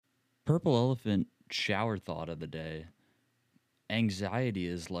Purple Elephant shower thought of the day. Anxiety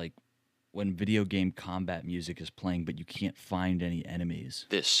is like when video game combat music is playing, but you can't find any enemies.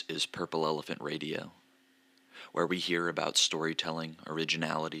 This is Purple Elephant Radio, where we hear about storytelling,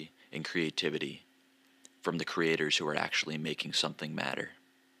 originality, and creativity from the creators who are actually making something matter.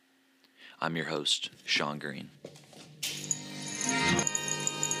 I'm your host, Sean Green.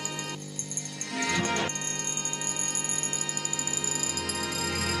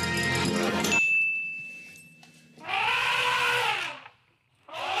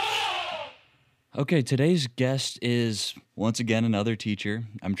 Okay, today's guest is once again another teacher.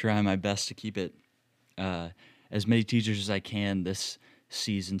 I'm trying my best to keep it as many teachers as I can this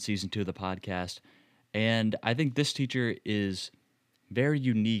season 2 of the podcast. And I think this teacher is very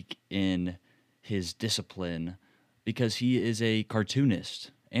unique in his discipline because he is a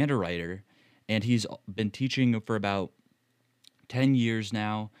cartoonist and a writer, and he's been teaching for about 10 years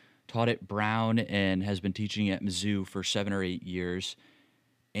now, taught at Brown, and has been teaching at Mizzou for 7 or 8 years.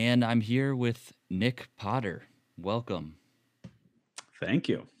 And I'm here with Nick Potter. Welcome. Thank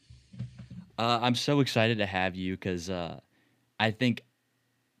you. I'm so excited to have you because I think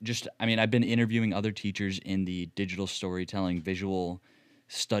I've been interviewing other teachers in the digital storytelling, visual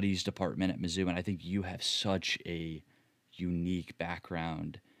studies department at Mizzou, and I think you have such a unique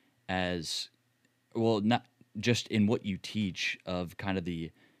background as, well, not just in what you teach, of kind of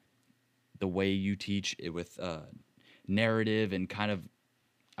the way you teach it with narrative and kind of,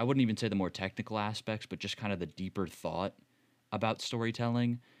 I wouldn't even say the more technical aspects, but just kind of the deeper thought about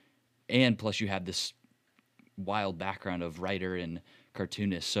storytelling. And plus you have this wild background of writer and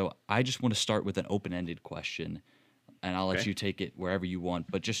cartoonist. So I just want to start with an open-ended question, and I'll let you take it wherever you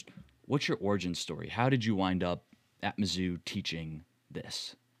want. But just, what's your origin story? How did you wind up at Mizzou teaching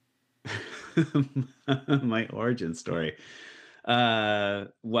this? My origin story.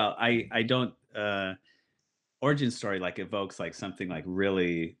 Well, I don't, origin story like evokes like something like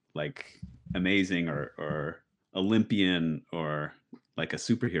really like amazing or Olympian or like a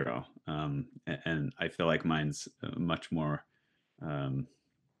superhero. And I feel like mine's much more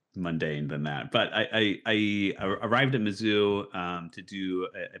mundane than that. But I arrived at Mizzou to do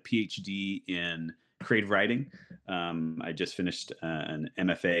a PhD in creative writing. I just finished an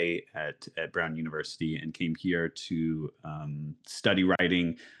MFA at Brown University and came here to study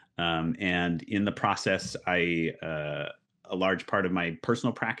writing. And in the process, a large part of my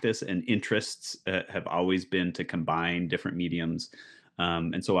personal practice and interests have always been to combine different mediums.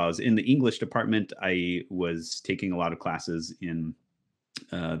 And so while I was in the English department, I was taking a lot of classes in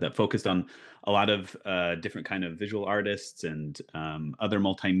that focused on a lot of different kind of visual artists and other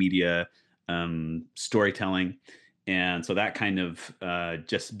multimedia storytelling. And so that kind of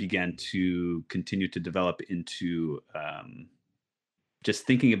just began to continue to develop into just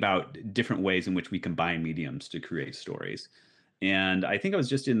thinking about different ways in which we combine mediums to create stories. And I think I was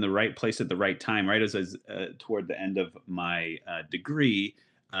just in the right place at the right time, right as I was toward the end of my degree.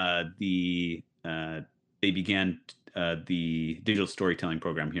 They began the digital storytelling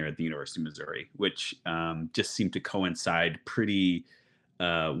program here at the University of Missouri, which just seemed to coincide pretty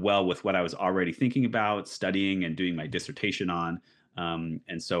well with what I was already thinking about, studying and doing my dissertation on.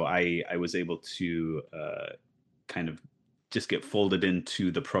 And so I was able to kind of just get folded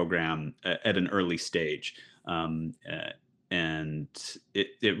into the program at an early stage. And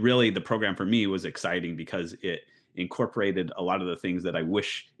it really, the program for me was exciting because it incorporated a lot of the things that I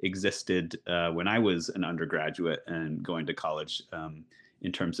wish existed when I was an undergraduate and going to college,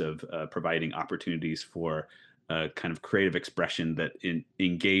 in terms of providing opportunities for kind of creative expression that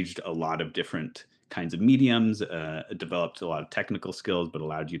engaged a lot of different kinds of mediums, developed a lot of technical skills, but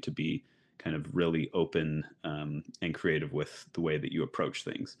allowed you to be kind of really open and creative with the way that you approach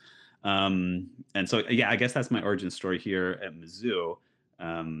things. And so, yeah, I guess that's my origin story here at Mizzou.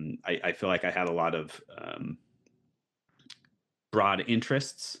 I feel like I had a lot of broad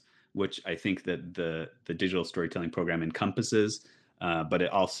interests, which I think that the digital storytelling program encompasses, but it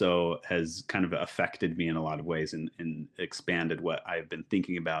also has kind of affected me in a lot of ways and expanded what I've been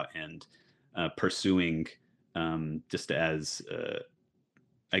thinking about and pursuing, just as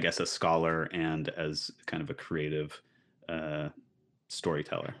I guess a scholar and as kind of a creative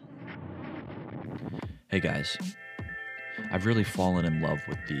storyteller. Hey guys, I've really fallen in love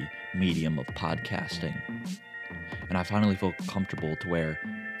with the medium of podcasting, and I finally feel comfortable to where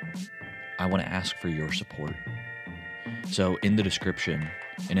I want to ask for your support. So in the description,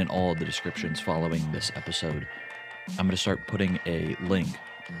 and in all of the descriptions following this episode, I'm going to start putting a link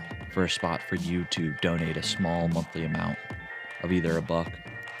for a spot for you to donate a small monthly amount of either $1,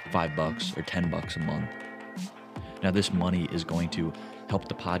 $5, or $10 a month. Now, this money is going to help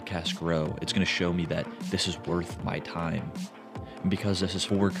the podcast grow. It's going to show me that this is worth my time. And because this is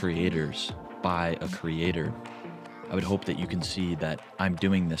for creators by a creator, I would hope that you can see that I'm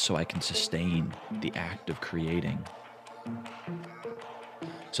doing this so I can sustain the act of creating.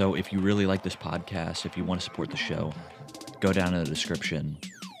 So if you really like this podcast, if you want to support the show, go down in the description,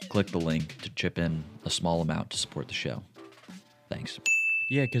 click the link to chip in a small amount to support the show. Thanks.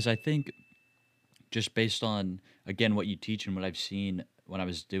 Yeah, because I think just based on, again, what you teach and what I've seen when I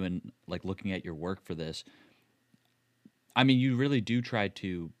was doing, like looking at your work for this, I mean, you really do try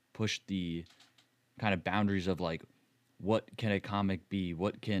to push the kind of boundaries of like, what can a comic be?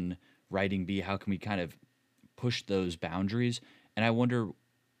 What can writing be? How can we kind of push those boundaries? And I wonder,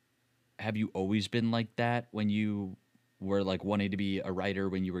 have you always been like that when you were like wanting to be a writer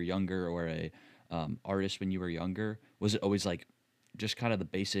when you were younger, or a artist when you were younger? Was it always like just kind of the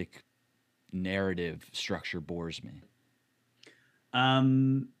basic narrative structure bores me? I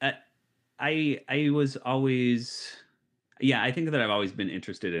was always, yeah, I think that I've always been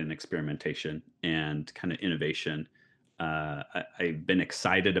interested in experimentation and kind of innovation. I've been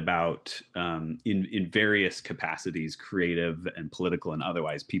excited about, in various capacities, creative and political and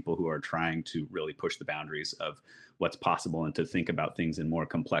otherwise, people who are trying to really push the boundaries of what's possible and to think about things in more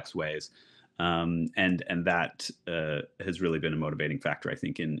complex ways. And that has really been a motivating factor, I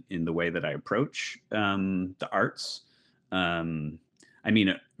think, in the way that I approach the arts. I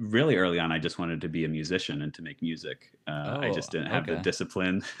mean, really early on, I just wanted to be a musician and to make music. I just didn't have the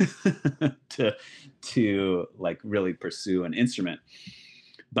discipline to like really pursue an instrument.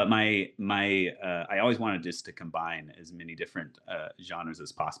 But I always wanted just to combine as many different genres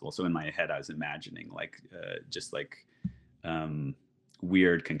as possible. So in my head, I was imagining like just like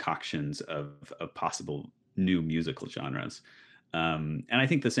weird concoctions of possible new musical genres. And I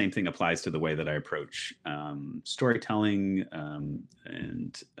think the same thing applies to the way that I approach storytelling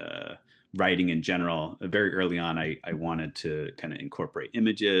and writing in general. Very early on, I wanted to kind of incorporate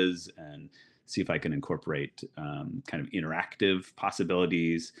images and see if I can incorporate kind of interactive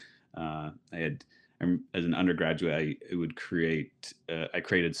possibilities. As an undergraduate, I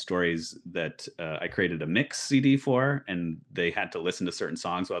created stories that I created a mix CD for, and they had to listen to certain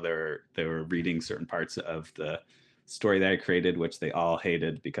songs while they were reading certain parts of the story that I created, which they all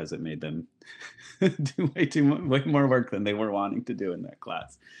hated because it made them do way more work than they were wanting to do in that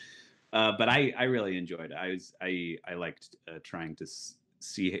class. But I really enjoyed it. I liked trying to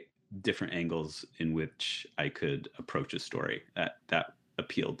see different angles in which I could approach a story. That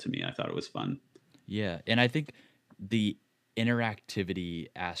appealed to me. I thought it was fun. Yeah, and I think the interactivity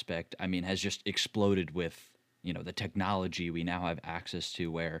aspect, I mean, has just exploded with, the technology we now have access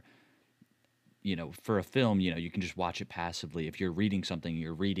to, where, for a film, you can just watch it passively. If you're reading something,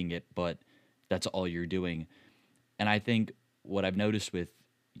 you're reading it, but that's all you're doing. And I think what I've noticed with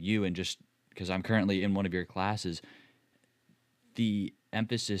you, and just because I'm currently in one of your classes, the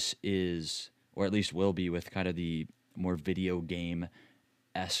emphasis is, or at least will be, with kind of the more video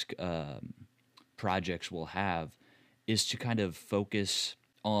game-esque projects we'll have, is to kind of focus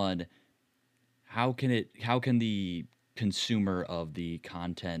on how can the consumer of the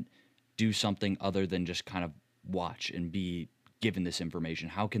content do something other than just kind of watch and be given this information.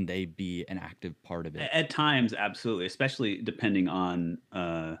 How can they be an active part of it? At times, absolutely, especially depending on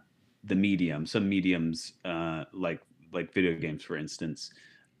the medium. Some mediums, like video games, for instance,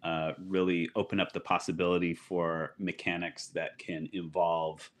 really open up the possibility for mechanics that can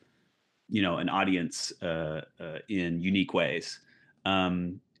involve an audience in unique ways.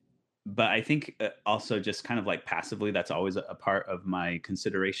 But I think also just kind of like passively, that's always a part of my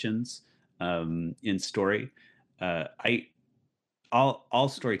considerations in story. All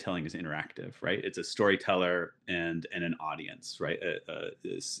storytelling is interactive, right? It's a storyteller and an audience, right?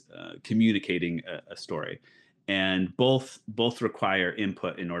 Is communicating a story, and both require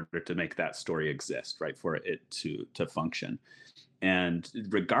input in order to make that story exist, right? For it to function. And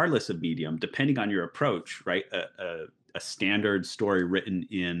regardless of medium, depending on your approach, right, a standard story written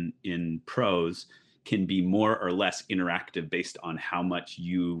in prose can be more or less interactive based on how much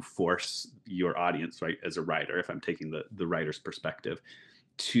you force your audience, right, as a writer, if I'm taking the writer's perspective,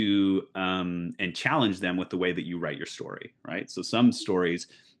 to and challenge them with the way that you write your story, right? So some stories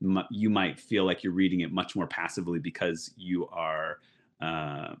you might feel like you're reading it much more passively because you are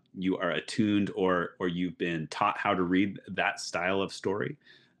attuned or you've been taught how to read that style of story,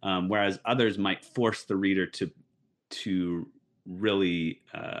 whereas others might force the reader to really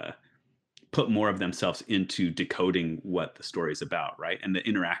put more of themselves into decoding what the story is about, right? And the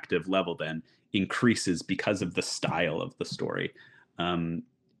interactive level then increases because of the style of the story.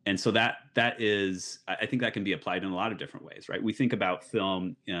 and so that is, I think that can be applied in a lot of different ways, right? We think about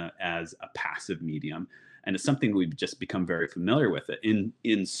film as a passive medium, and it's something we've just become very familiar with it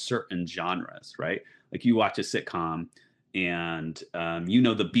in certain genres, right? Like you watch a sitcom, and you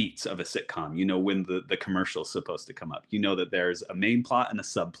know the beats of a sitcom. You know when the commercial's supposed to come up. You know that there's a main plot and a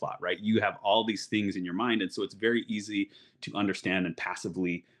subplot, right? You have all these things in your mind, and so it's very easy to understand and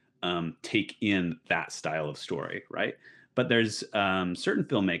passively take in that style of story, right? But there's certain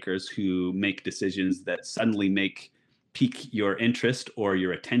filmmakers who make decisions that suddenly pique your interest or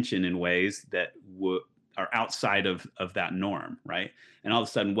your attention in ways that are outside of that norm, right? And all of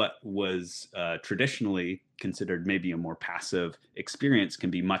a sudden, what was traditionally considered maybe a more passive experience can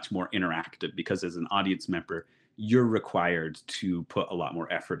be much more interactive, because as an audience member, you're required to put a lot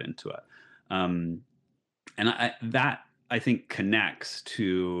more effort into it. Um, and that I think connects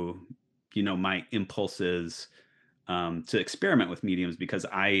to my impulses to experiment with mediums, because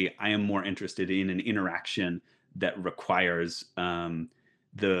I am more interested in an interaction that requires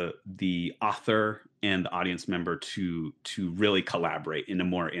the author and the audience member to really collaborate in a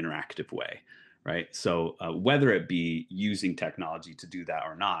more interactive way, right? So whether it be using technology to do that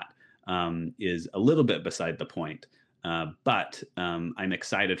or not is a little bit beside the point. But I'm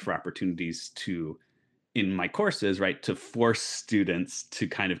excited for opportunities to in my courses, right, to force students to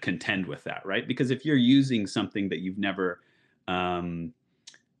kind of contend with that, right? Because if you're using something that you've never um,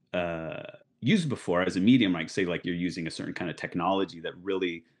 uh, used before as a medium, like say, like you're using a certain kind of technology that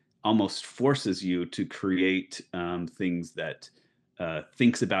really almost forces you to create things that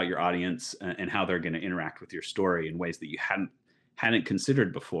thinks about your audience and how they're going to interact with your story in ways that you hadn't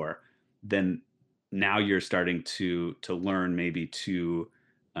considered before, then now you're starting to learn maybe to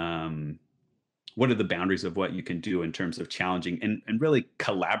what are the boundaries of what you can do in terms of challenging and really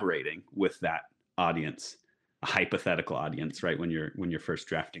collaborating with that audience, a hypothetical audience, right? When you're first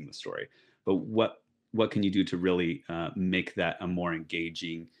drafting the story, but what can you do to really make that a more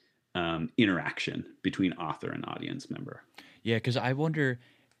engaging interaction between author and audience member? Yeah, because I wonder,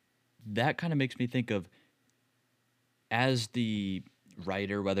 that kind of makes me think of, as the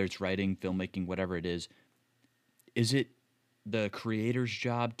writer, whether it's writing, filmmaking, whatever it is it the creator's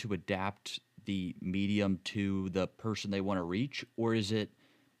job to adapt the medium to the person they want to reach, or is it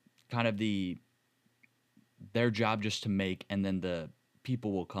kind of their job just to make, and then the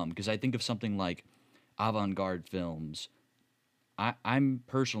people will come? Because I think of something like avant-garde films. I'm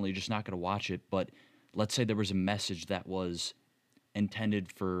personally just not going to watch it, but let's say there was a message that was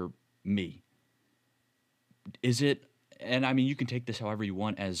intended for me. Is it, and I mean, you can take this however you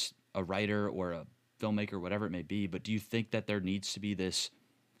want as a writer or a filmmaker, whatever it may be, but do you think that there needs to be this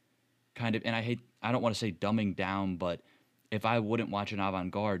kind of, and I don't want to say dumbing down, but if I wouldn't watch an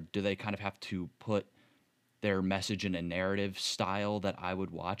avant-garde, do they kind of have to put their message in a narrative style that I would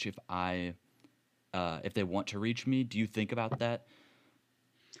watch if they want to reach me? Do you think about that?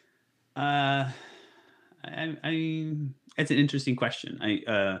 Uh, I it's an interesting question.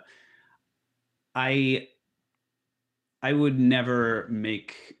 I I would never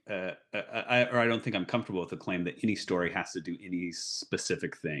make, or I don't think I'm comfortable with the claim that any story has to do any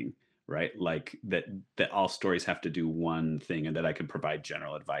specific thing, right? Like that all stories have to do one thing, and that I can provide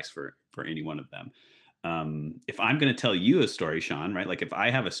general advice for any one of them. If I'm going to tell you a story, Sean, right? Like if I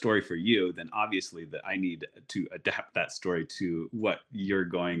have a story for you, then obviously that I need to adapt that story to what you're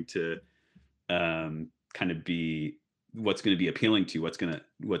going to kind of be, what's going to be appealing to you, what's going to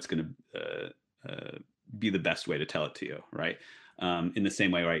be the best way to tell it to you, right? In the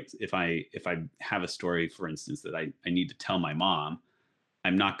same way, right? If I have a story, for instance, that I need to tell my mom,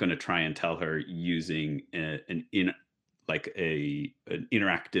 I'm not going to try and tell her using an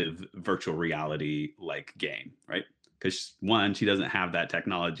interactive virtual reality like game, right? Because one, she doesn't have that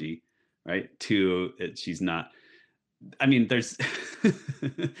technology, right? Two, she's not. I mean, there's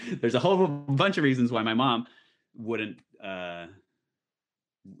there's a whole bunch of reasons why my mom wouldn't. I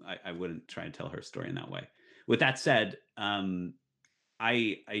wouldn't try and tell her story in that way. With that said, I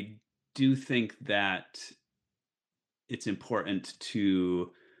do think that it's important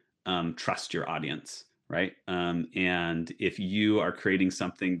to trust your audience, right? And if you are creating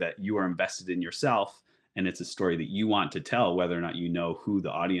something that you are invested in yourself, and it's a story that you want to tell, whether or not you know who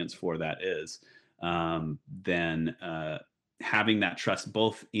the audience for that is, then having that trust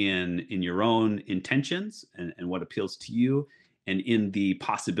both in your own intentions and what appeals to you, and in the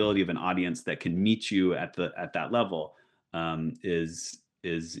possibility of an audience that can meet you at that level, is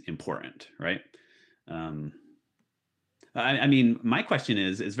important, right? Um, I mean, my question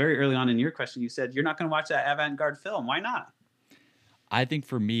is very early on in your question. You said you're not going to watch that avant-garde film. Why not? I think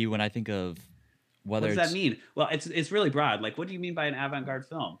for me, when I think of What whether does that it's mean? Well, it's really broad. Like, what do you mean by an avant-garde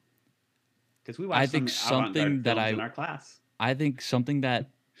film? Because we I watched think some avant-garde something that films in our class. I think something that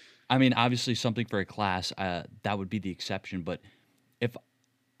I mean, obviously something for a class, that would be the exception, but if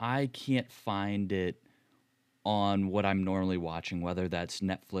I can't find it on what I'm normally watching, whether that's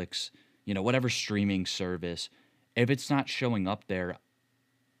Netflix, whatever streaming service, if it's not showing up there,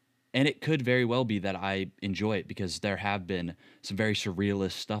 and it could very well be that I enjoy it because there have been some very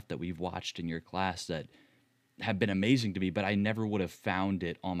surrealist stuff that we've watched in your class that have been amazing to me, but I never would have found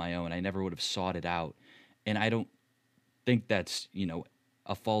it on my own. I never would have sought it out. And I don't think that's,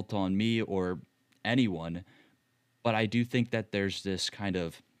 a fault on me or anyone, but I do think that there's this kind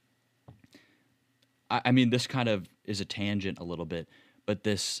of I mean, this kind of is a tangent a little bit, but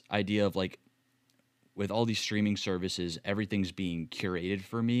this idea of like with all these streaming services, everything's being curated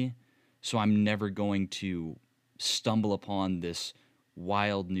for me. So I'm never going to stumble upon this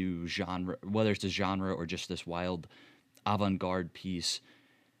wild new genre, whether it's a genre or just this wild avant garde piece,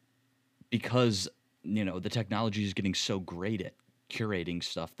 because, the technology is getting so great at curating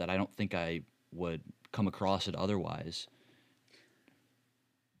stuff that I don't think I would come across it otherwise.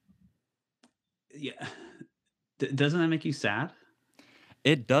 Yeah. Doesn't that make you sad?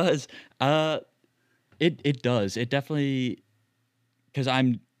 It does. Uh, it does. It definitely because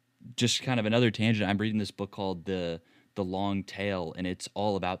I'm just kind of another tangent. I'm reading this book called the Long Tail, and it's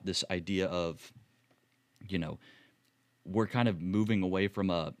all about this idea of you know we're kind of moving away from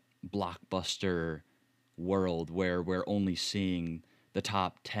a blockbuster world where we're only seeing the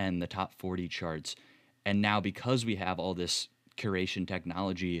top 10, the top 40 charts, and now because we have all this curation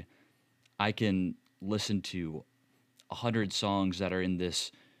technology, I can listen to 100 songs that are in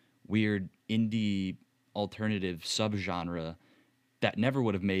this weird indie alternative subgenre that never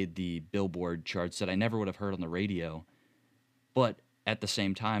would have made the Billboard charts, that I never would have heard on the radio. But at the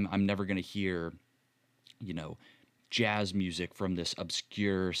same time, I'm never going to hear, you know, jazz music from this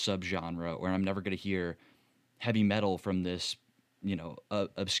obscure subgenre, or I'm never going to hear heavy metal from this,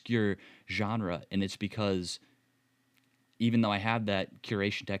 obscure genre. And it's because even though I have that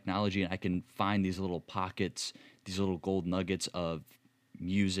curation technology and I can find these little pockets, these little gold nuggets of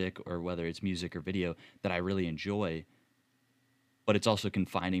music, or whether it's music or video that I really enjoy, but it's also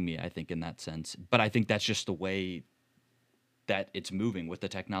confining me, I think, in that sense. But I think that's just the way that it's moving with the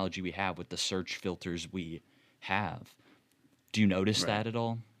technology we have, with the search filters we have. Do you notice Right. that at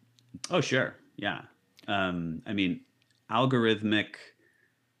all? Oh, sure. Yeah. I mean, algorithmic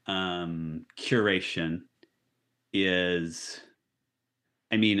curation is,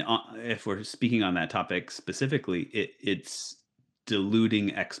 I mean, if we're speaking on that topic specifically, it's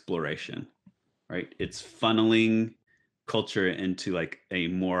diluting exploration, right? It's funneling culture into like a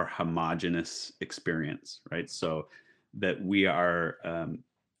more homogenous experience, right? So that we are,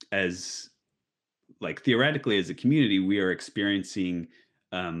 as like theoretically as a community, we are experiencing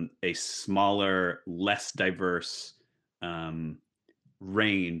a smaller, less diverse um,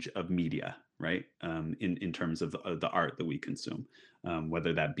 range of media, right? In terms of the art that we consume,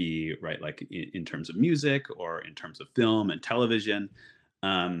 whether that be right, like in terms of music or in terms of film and television,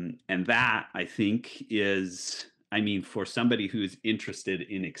 and that I think is, I mean, for somebody who's interested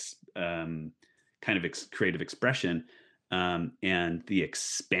in kind of creative expression, and the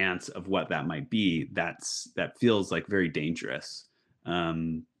expanse of what that might be, that feels like very dangerous.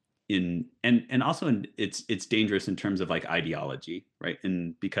 In and also it's dangerous in terms of like ideology, right?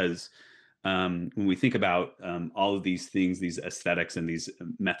 And because when we think about all of these things, these aesthetics and these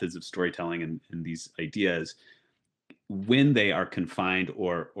methods of storytelling and these ideas, when they are confined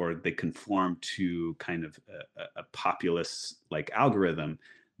or they conform to kind of a populist like algorithm,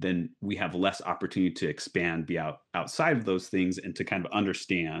 then we have less opportunity to expand, be outside of those things, and to kind of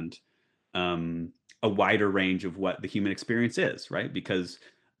understand um, a wider range of what the human experience is, right? Because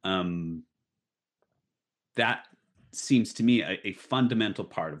um, that seems to me a fundamental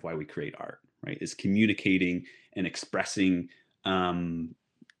part of why we create art, right? Is communicating and expressing um,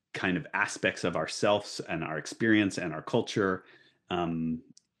 kind of aspects of ourselves and our experience and our culture. Um,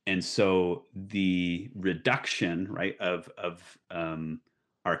 and so the reduction, right, of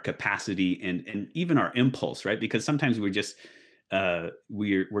our capacity and even our impulse, right? Because sometimes we just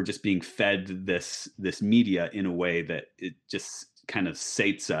we're just being fed this media in a way that it just kind of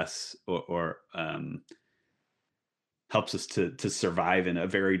sates us, or helps us to survive in a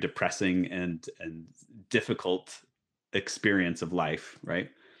very depressing and difficult experience of life, right?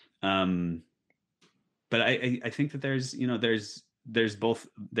 Um, but I think that there's both,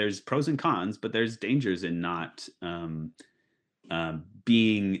 there's pros and cons, but there's dangers in not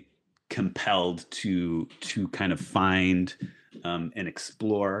being compelled to kind of find and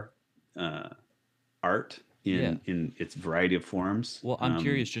explore uh, art Yeah. in its variety of forms. Well, I'm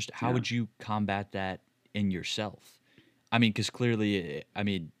curious, just how Yeah. would you combat that in yourself? I mean, because clearly, I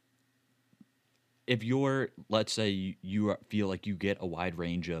mean, if you're, let's say, feel like you get a wide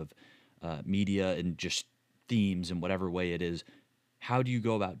range of media and just themes in whatever way it is, how do you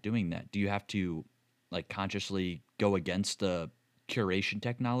go about doing that? Do you have to like consciously go against the curation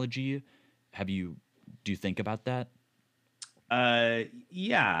technology? Have you, do you think about that?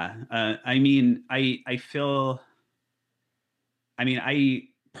 Yeah. I mean, I feel. I mean, I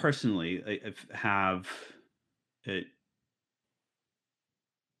personally have. Uh,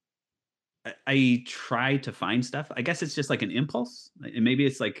 I try to find stuff. I guess it's just like an impulse, and maybe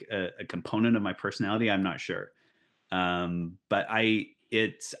it's like a component of my personality. I'm not sure. But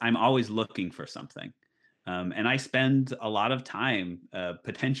I'm always looking for something, and I spend a lot of time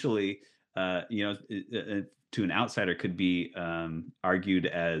potentially, to an outsider could be argued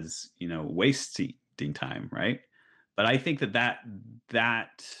as wasting time, right? But I think that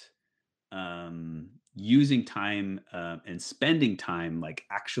using time and spending time like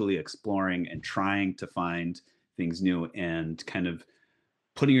actually exploring and trying to find things new and kind of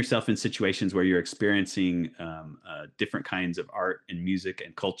putting yourself in situations where you're experiencing different kinds of art and music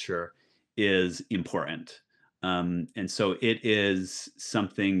and culture is important. And so it is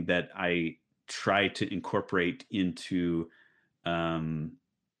something that I try to incorporate into um,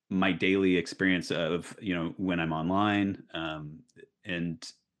 my daily experience of when I'm online,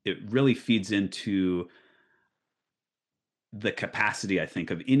 and it really feeds into the capacity, I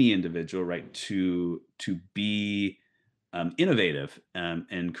think, of any individual, right, to be innovative,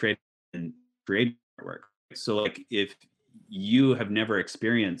 and create artwork. So, like, if you have never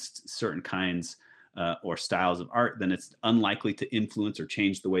experienced certain kinds or styles of art, then it's unlikely to influence or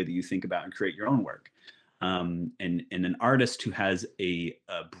change the way that you think about and create your own work. And an artist who has a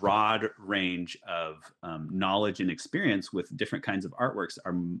broad range of knowledge and experience with different kinds of artworks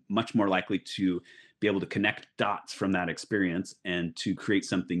are much more likely to be able to connect dots from that experience and to create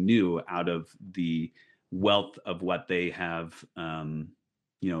something new out of the wealth of what they have,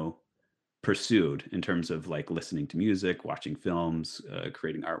 you know, pursued in terms of like listening to music, watching films,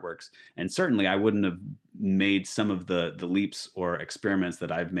 creating artworks. And certainly, I wouldn't have made some of the leaps or experiments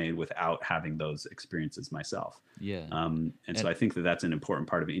that I've made without having those experiences myself. Yeah. And so And I think that that's an important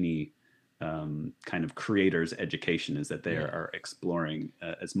part of any kind of creator's education is that they yeah. are exploring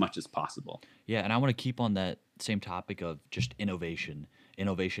as much as possible. Yeah, and I want to keep on that same topic of just innovation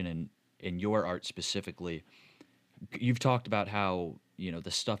in your art specifically. You've talked about how,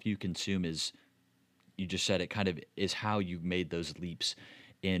 the stuff you consume is, you just said it kind of is how you made those leaps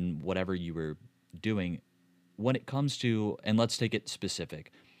in whatever you were doing. When it comes to, and let's take it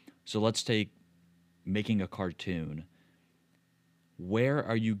specific. So let's take making a cartoon. Where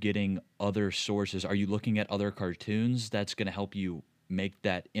are you getting other sources? Are you looking at other cartoons that's going to help you make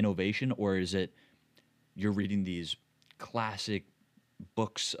that innovation, or is it you're reading these classic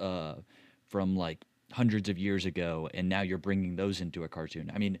books from like hundreds of years ago, and now you're bringing those into a cartoon?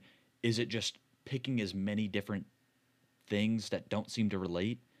 I mean, is it just picking as many different things that don't seem to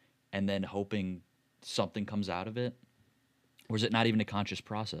relate and then hoping something comes out of it? Or is it not even a conscious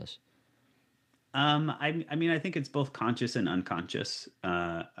process? I mean, I think it's both conscious and unconscious.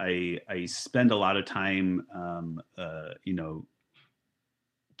 I spend a lot of time,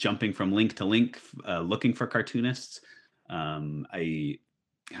 jumping from link to link, looking for cartoonists. I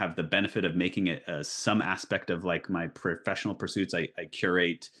have the benefit of making it some aspect of like my professional pursuits. I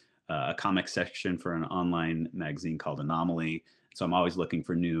curate a comic section for an online magazine called Anomaly. So I'm always looking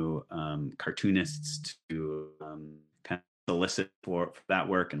for new cartoonists to kind of solicit for that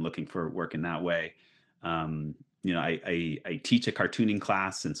work and looking for work in that way. I teach a cartooning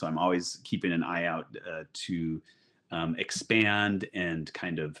class, and so I'm always keeping an eye out to expand and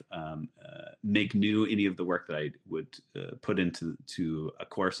kind of make new any of the work that I would put into a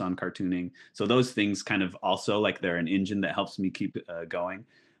course on cartooning. So those things kind of also like they're an engine that helps me keep going.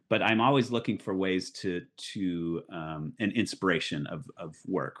 But I'm always looking for ways to an inspiration of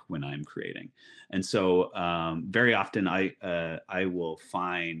work when I'm creating, and so very often I will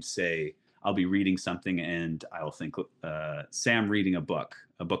find, say, I'll be reading something and I'll think, say I'm reading a book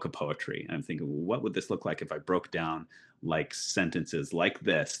of poetry. And I'm thinking, well, what would this look like if I broke down like sentences like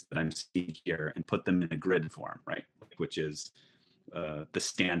this that I'm seeing here and put them in a grid form, right? Which is the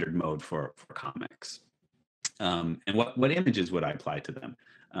standard mode for comics. And what images would I apply to them?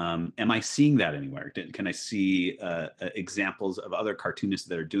 Am I seeing that anywhere? Can I see examples of other cartoonists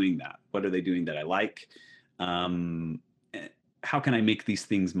that are doing that? What are they doing that I like? Eh, how can I make these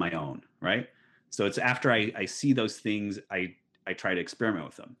things my own? Right. So it's after I see those things, I try to experiment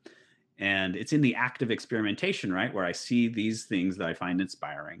with them. And it's in the act of experimentation, right, where I see these things that I find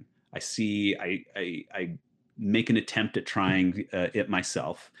inspiring. I make an attempt at trying it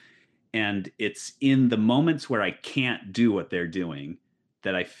myself, and it's in the moments where I can't do what they're doing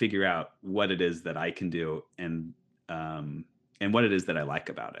that I figure out what it is that I can do, um, and what it is that I like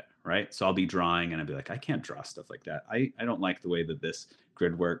about it. Right. So I'll be drawing and I'll be like, I can't draw stuff like that. I don't like the way that this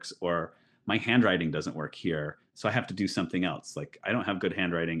grid works, or my handwriting doesn't work here. So I have to do something else. Like, I don't have good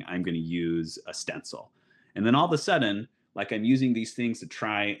handwriting. I'm going to use a stencil. And then all of a sudden, like, I'm using these things to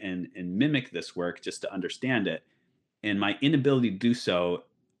try and mimic this work just to understand it. And my inability to do so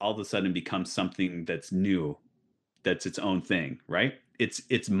all of a sudden becomes something that's new, that's its own thing, right?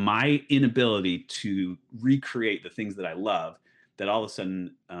 It's my inability to recreate the things that I love that all of a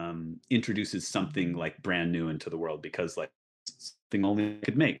sudden introduces something like brand new into the world, because like something only I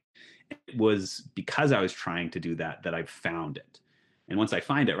could make. It was because I was trying to do that that I found it. And once I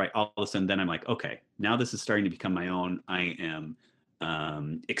find it, right, all of a sudden then I'm like, okay, now this is starting to become my own. I am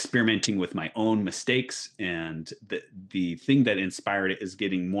experimenting with my own mistakes, and the thing that inspired it is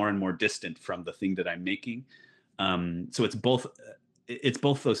getting more and more distant from the thing that I'm making. So it's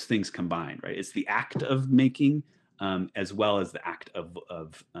both those things combined, right? It's the act of making, as well as the act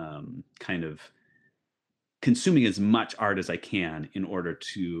of kind of consuming as much art as I can in order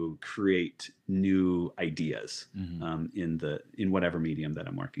to create new ideas in whatever medium that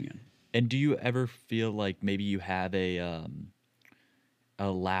I'm working in. And do you ever feel like maybe you have a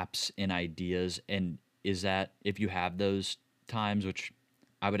lapse in ideas? And is that, if you have those times, which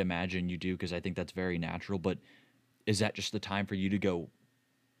I would imagine you do, because I think that's very natural, but is that just the time for you to go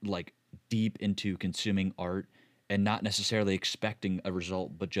like deep into consuming art and not necessarily expecting a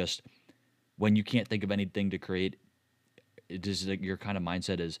result, but just when you can't think of anything to create, it is like your kind of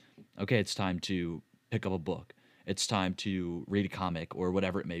mindset is, okay, it's time to pick up a book. It's time to read a comic or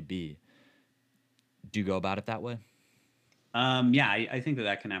whatever it may be. Do you go about it that way? Yeah, I think that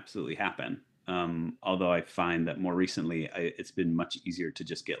that can absolutely happen. Although I find that more recently, it's been much easier to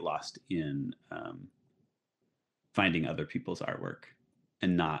just get lost in finding other people's artwork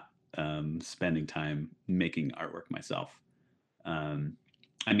and not spending time making artwork myself. Um,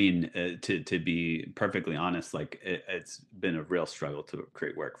 I mean, to be perfectly honest, like it's been a real struggle to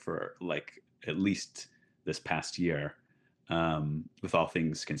create work for like at least this past year, with all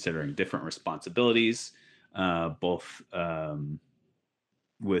things considering, different responsibilities, both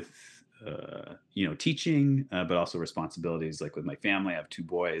with teaching, but also responsibilities like with my family. I have two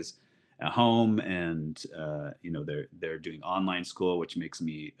boys at home, and they're doing online school, which makes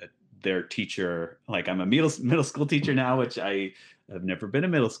me their teacher. Like, I'm a middle school teacher now, which I have never been a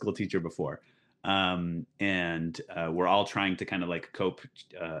middle school teacher before. And we're all trying to kind of like cope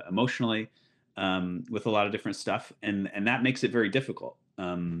emotionally with a lot of different stuff, and that makes it very difficult.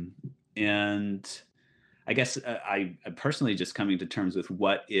 And I guess I'm personally just coming to terms with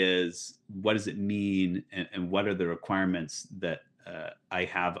what does it mean, and what are the requirements that I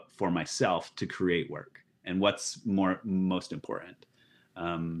have for myself to create work, and what's most important.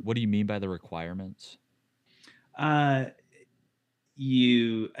 What do you mean by the requirements? Uh,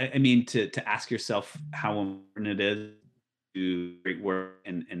 I mean, to ask yourself how important it is to create work,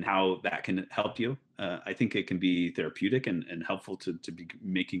 and how that can help you. I think it can be therapeutic and helpful to be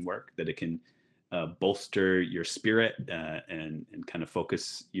making work, that it can bolster your spirit, and kind of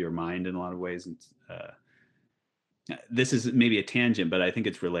focus your mind in a lot of ways. And this is maybe a tangent, but I think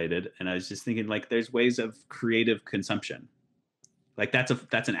it's related. And I was just thinking, like, there's ways of creative consumption. Like, that's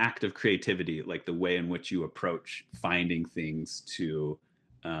an act of creativity, like the way in which you approach finding things to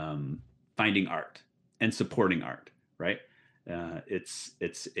finding art and supporting art, right?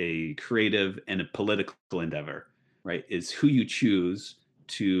 It's a creative and a political endeavor, right? Is who you choose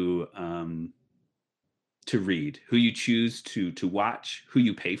to read, who you choose to watch, who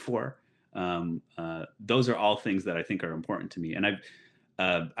you pay for. Those are all things that I think are important to me, and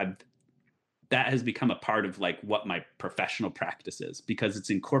I've that has become a part of like what my professional practice is, because it's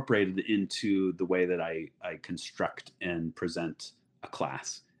incorporated into the way that I construct and present a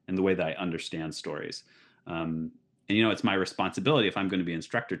class, and the way that I understand stories. And it's my responsibility, if I'm going to be an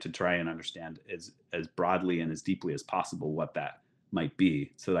instructor, to try and understand as broadly and as deeply as possible what that might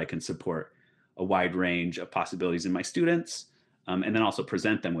be, so that I can support a wide range of possibilities in my students, and then also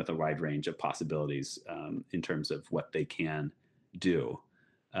present them with a wide range of possibilities, in terms of what they can do.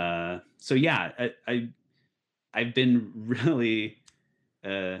 So yeah, I've been really.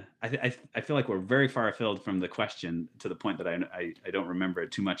 I feel like we're very far afield from the question, to the point that I don't remember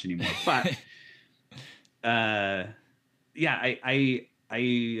it too much anymore. But yeah, I've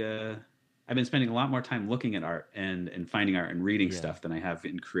been spending a lot more time looking at art and finding art and reading Yeah. stuff than I have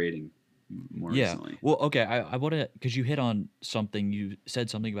in creating more Yeah. recently. Well, okay. I want to, because you hit on something. You said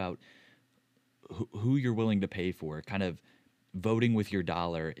something about who you're willing to pay for, kind of voting with your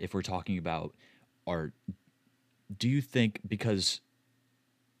dollar. If we're talking about art, do you think because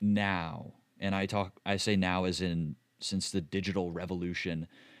now, and I say now as in since the digital revolution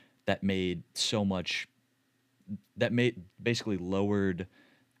that made so much, that made basically lowered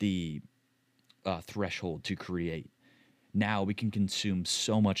the threshold to create. Now we can consume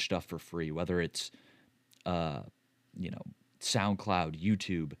so much stuff for free, whether it's uh, you know, SoundCloud,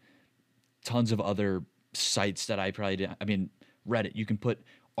 YouTube, tons of other sites that I probably didn't. I mean, Reddit. You can put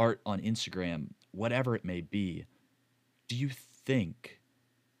art on Instagram, whatever it may be. Do you think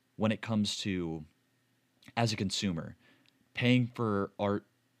when it comes to as a consumer paying for art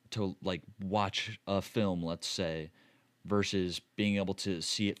to like watch a film, let's say, versus being able to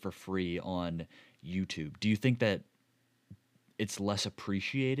see it for free on YouTube, do you think that it's less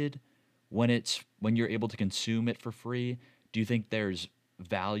appreciated when you're able to consume it for free? Do you think there's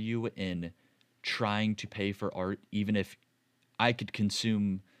value in trying to pay for art even if I could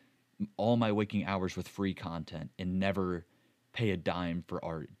consume all my waking hours with free content and never pay a dime for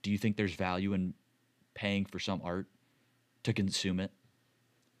art? Do you think there's value in paying for some art to consume it?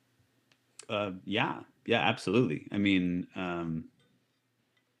 Yeah, yeah, absolutely. I mean,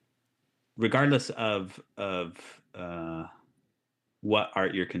 regardless of what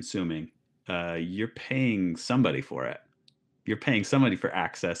art you're consuming, you're paying somebody for it. You're paying somebody for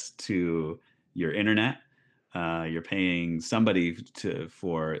access to your internet. You're paying somebody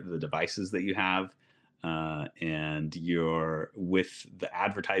for the devices that you have, and you're with the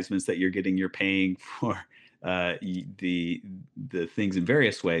advertisements that you're getting. You're paying for the things in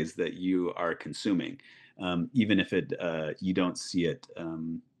various ways that you are consuming, even if it you don't see it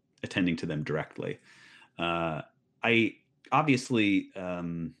attending to them directly. I obviously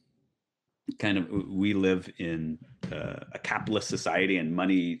kind of we live in a capitalist society, and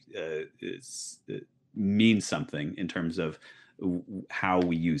money means something in terms of how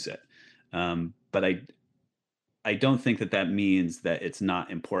we use it. But I don't think that that means that it's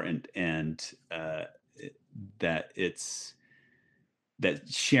not important, and that it's that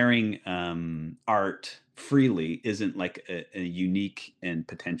sharing art freely isn't like a unique and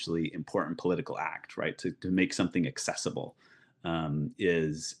potentially important political act, right? To make something accessible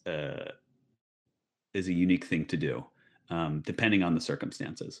is a unique thing to do, depending on the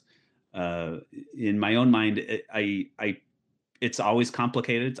circumstances. Uh, in my own mind, it's always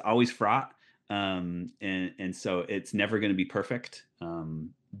complicated. It's always fraught, and so it's never going to be perfect.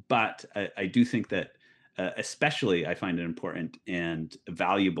 But I do think that, especially, I find it important and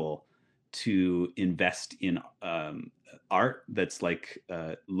valuable to invest in art that's like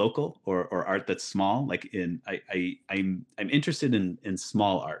local, or art that's small. Like I'm interested in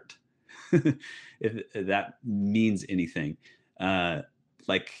small art, if that means anything. Uh,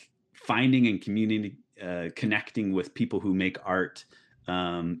 like finding and community connecting with people who make art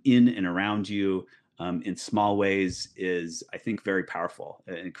in and around you in small ways is, I think, very powerful.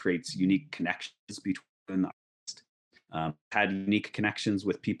 It creates unique connections between the artists. Had unique connections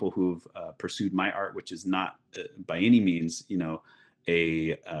with people who've pursued my art, which is not by any means,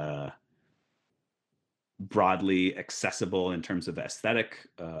 a broadly accessible in terms of aesthetic,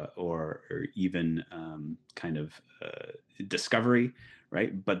 or even kind of discovery,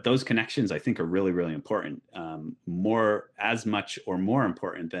 right? But those connections, I think, are really, really important, more as much or more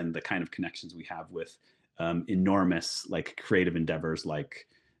important than the kind of connections we have with enormous like creative endeavors, like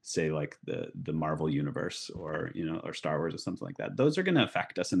say like the Marvel universe, or Star Wars or something like that. Those are going to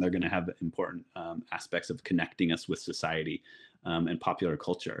affect us, and they're going to have important aspects of connecting us with society and popular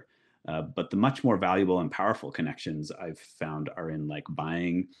culture. But the much more valuable and powerful connections I've found are in like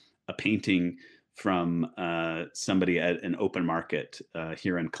buying a painting from somebody at an open market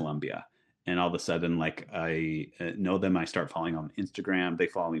here in Colombia. And all of a sudden, like I know them, I start following on Instagram, they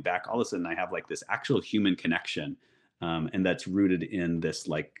follow me back. All of a sudden, I have like this actual human connection, and that's rooted in this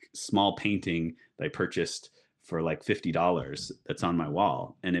like small painting that I purchased for like $50 that's on my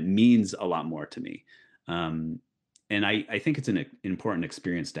wall, and it means a lot more to me. Um, and I think it's an important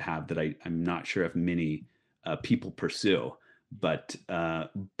experience to have that I'm not sure if many people pursue, but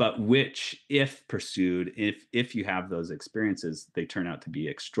which, if pursued, if you have those experiences, they turn out to be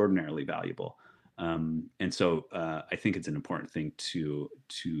extraordinarily valuable. And so I think it's an important thing to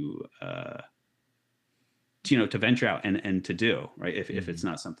venture out and to do, right, if Hmm. it's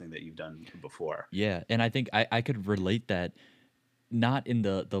not something that you've done before. Yeah, and I think I could relate that not in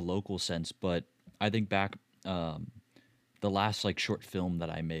the local sense, but I think back um, the last like short film that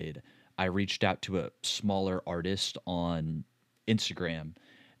I made, I reached out to a smaller artist on Instagram,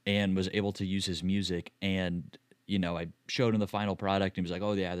 and was able to use his music. And, I showed him the final product and he was like,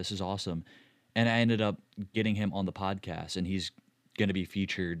 oh, yeah, this is awesome. And I ended up getting him on the podcast, and he's going to be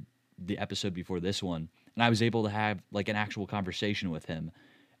featured the episode before this one. And I was able to have like an actual conversation with him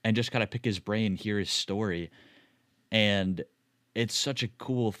and just kind of pick his brain, hear his story. And it's such a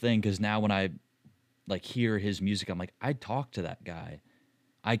cool thing because now when I like hear his music, I'm like, I talked to that guy.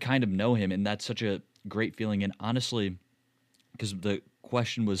 I kind of know him, and that's such a great feeling. And honestly, because the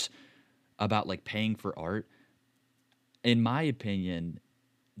question was about like paying for art, in my opinion,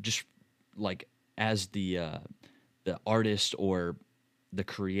 just like as the artist or the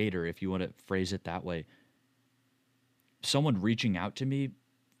creator, if you want to phrase it that way, someone reaching out to me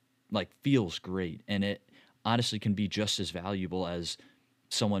like feels great, and it honestly can be just as valuable as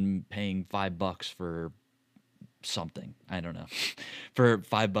someone paying $5 for something. I don't know, for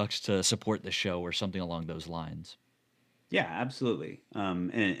 $5 to support the show or something along those lines. Yeah, absolutely.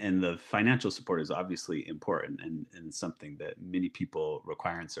 And the financial support is obviously important and something that many people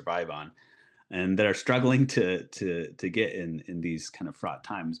require and survive on, and that are struggling to get in these kind of fraught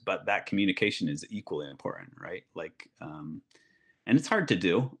times. But that communication is equally important, right? Like, and it's hard to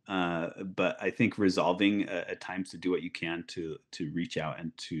do, but I think resolving at times to do what you can to reach out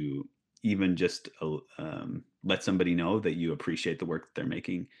and to even just let somebody know that you appreciate the work that they're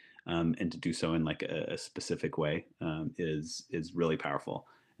making, and to do so in like a specific way, is really powerful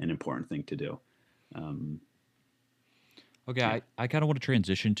and important thing to do. Um, Okay, yeah, I kind of want to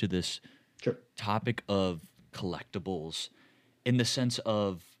transition to this sure. topic of collectibles in the sense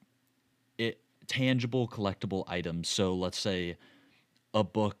of it tangible collectible items. So let's say a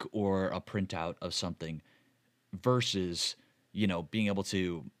book or a printout of something versus, being able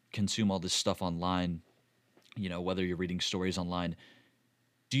to consume all this stuff online, whether you're reading stories online.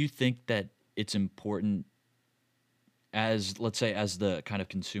 Do you think that it's important as, let's say, as the kind of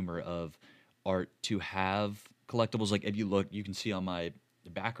consumer of art to have collectibles? Like if you look, you can see on my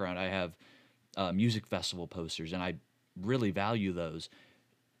background, I have music festival posters, and I really value those.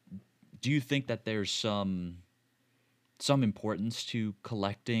 Do you think that there's some importance to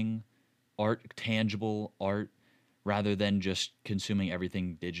collecting art, tangible art, rather than just consuming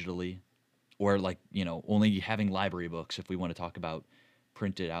everything digitally, or like only having library books if we want to talk about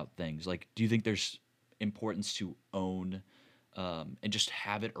printed out things? Like, do you think there's importance to own and just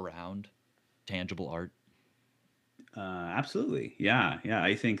have it around tangible art? Absolutely. Yeah. Yeah.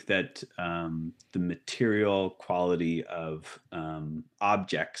 I think that the material quality of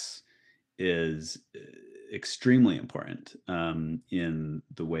objects is extremely important in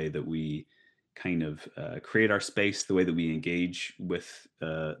the way that we kind of create our space, the way that we engage with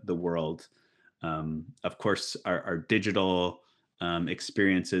the world. Of course, our digital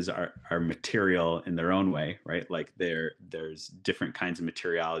experiences are material in their own way, right? Like there's different kinds of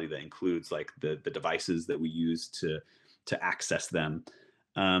materiality that includes like the devices that we use to access them,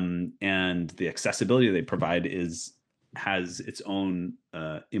 and the accessibility they provide is has its own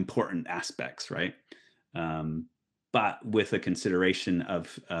important aspects, right? Um, but with a consideration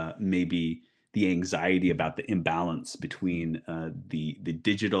of maybe the anxiety about the imbalance between the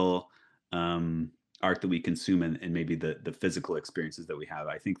digital art that we consume and maybe the physical experiences that we have.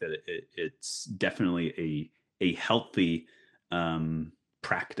 I think that it's definitely a healthy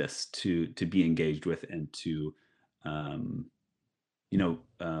practice to be engaged with and to um, you know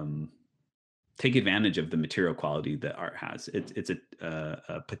take advantage of the material quality that art has. It's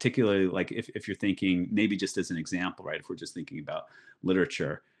a particularly like if you're thinking maybe just as an example, right? If we're just thinking about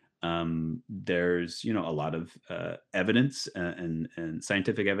literature, there's a lot of evidence and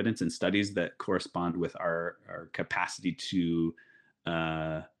scientific evidence and studies that correspond with our capacity to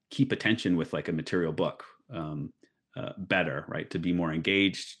keep attention with like a material book, better, right? To be more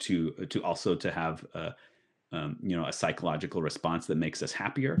engaged, to also to have a psychological response that makes us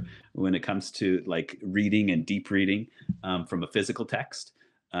happier when it comes to like reading and deep reading from a physical text.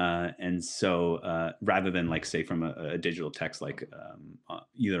 And so rather than like say from a digital text, like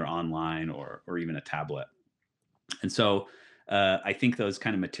either online or even a tablet. And so I think those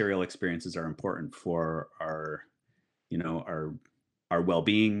kind of material experiences are important for our, you know, our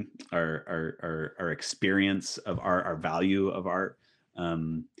well-being, our experience of art, our value of art.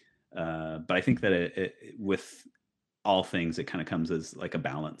 Um, but I think that with all things, it kind of comes as like a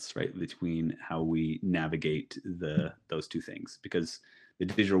balance, right, between how we navigate those two things, because the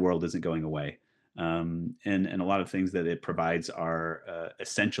digital world isn't going away, and a lot of things that it provides are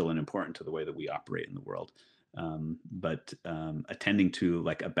essential and important to the way that we operate in the world. But attending to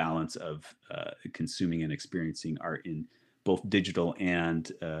like a balance of consuming and experiencing art in both digital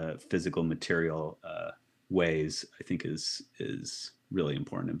and physical material ways, I think is really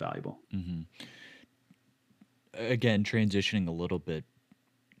important and valuable. Hmm. Again, transitioning a little bit,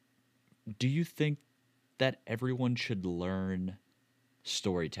 do you think that everyone should learn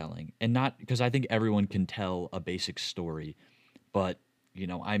storytelling? And not because I think everyone can tell a basic story, but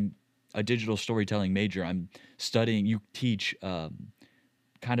I'm a digital storytelling major. I'm studying. You teach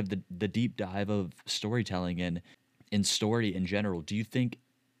kind of the deep dive of storytelling and in story in general. Do you think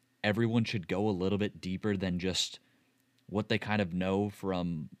everyone should go a little bit deeper than just what they kind of know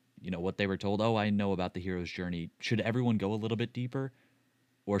from what they were told? Oh, I know about the hero's journey. Should everyone go a little bit deeper,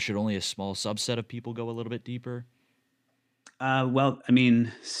 or should only a small subset of people go a little bit deeper? Well, I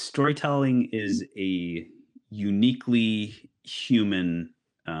mean, storytelling is a uniquely human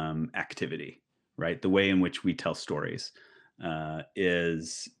activity, right? The way in which we tell stories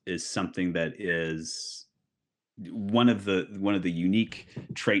is something that is one of the unique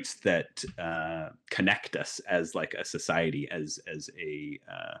traits that connect us as like a society, as a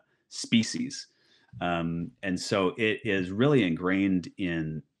species. And so it is really ingrained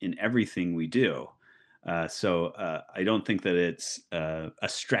in everything we do. So I don't think that it's a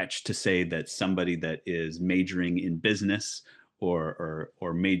stretch to say that somebody that is majoring in business or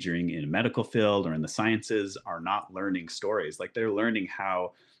majoring in a medical field or in the sciences are not learning stories. Like they're learning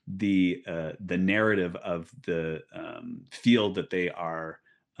how the narrative of the field that they are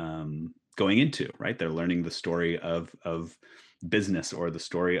going into. Right, they're learning the story of business or the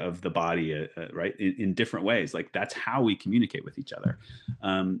story of the body, right, in different ways. Like that's how we communicate with each other.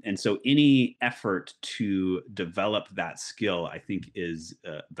 And so any effort to develop that skill, I think, is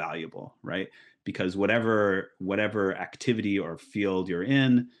valuable, right? Because whatever activity or field you're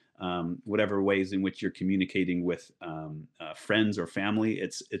in, whatever ways in which you're communicating with friends or family,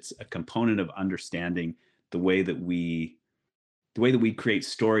 it's a component of understanding the way that we create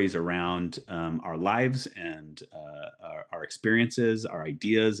stories around our lives and our experiences, our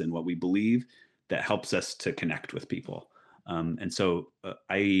ideas, and what we believe that helps us to connect with people. And so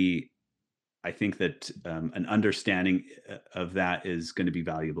I think that an understanding of that is going to be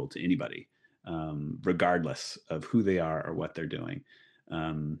valuable to anybody, regardless of who they are or what they're doing.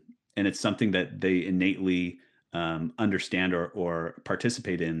 And it's something that they innately understand or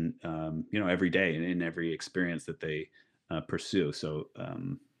participate in, every day and in every experience that they pursue. So,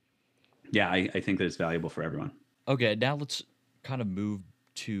 yeah, I think that it's valuable for everyone. Okay, now let's kind of move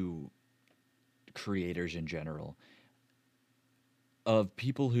to creators in general, of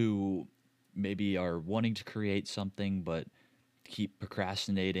people who maybe are wanting to create something but keep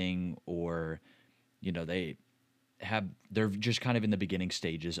procrastinating, or they they're just kind of in the beginning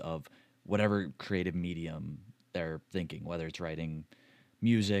stages of whatever creative medium they're thinking, whether it's writing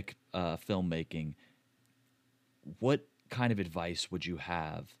music, filmmaking. What kind of advice would you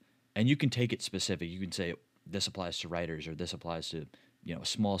have? And you can take it specific. You can say this applies to writers or this applies to a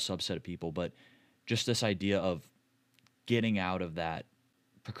small subset of people, but just this idea of getting out of that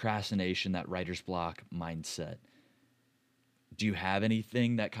procrastination, that writer's block mindset. Do you have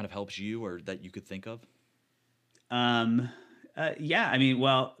anything that kind of helps you or that you could think of? Um, yeah, I mean,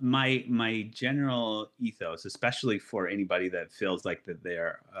 well, my general ethos, especially for anybody that feels like that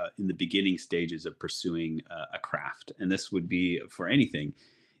they're in the beginning stages of pursuing a craft, and this would be for anything,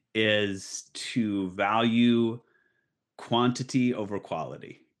 is to value quantity over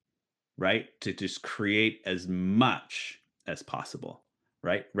quality, right? To just create as much as possible,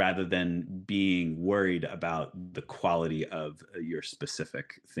 right? Rather than being worried about the quality of your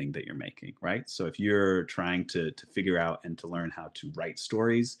specific thing that you're making, right? So if you're trying to figure out and to learn how to write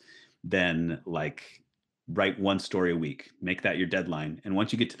stories, then like write one story a week, make that your deadline. And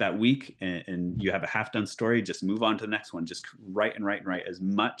once you get to that week and you have a half done story, just move on to the next one. Just write and write and write as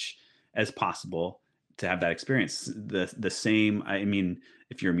much as possible to have that experience. The same, I mean,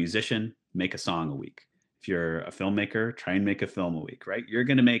 if you're a musician, make a song a week. If you're a filmmaker, try and make a film a week, right? You're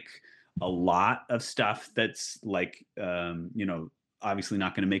going to make a lot of stuff that's like, obviously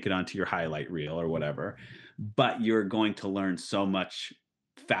not going to make it onto your highlight reel or whatever, but you're going to learn so much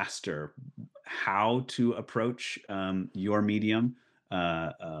faster how to approach your medium.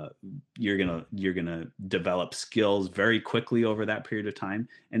 You're gonna develop skills very quickly over that period of time,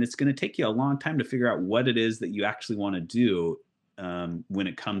 and it's going to take you a long time to figure out what it is that you actually want to do when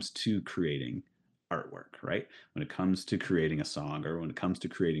it comes to creating artwork, right? When it comes to creating a song or when it comes to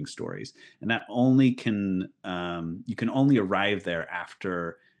creating stories, and that only can you can only arrive there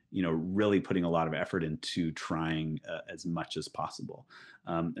after really putting a lot of effort into trying as much as possible.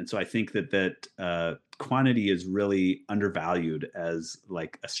 And so I think that quantity is really undervalued as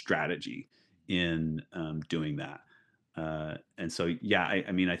like a strategy in doing that. And so, yeah,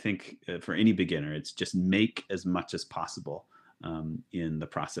 I mean, I think for any beginner, it's just make as much as possible. in the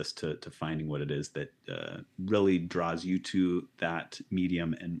process to finding what it is that really draws you to that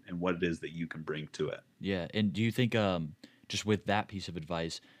medium, and what it is that you can bring to it. Yeah. And do you think, just with that piece of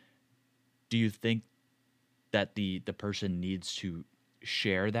advice, do you think that the person needs to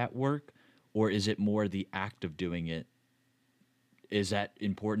share that work, or is it more the act of doing it? Is that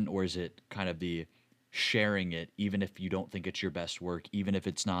important, or is it kind of the sharing it, even if you don't think it's your best work, even if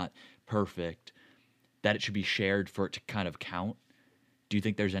it's not perfect, that it should be shared for it to kind of count? Do you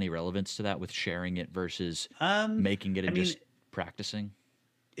think there's any relevance to that with sharing it versus making it I and mean, just practicing?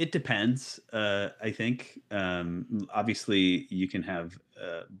 it depends. I think obviously you can have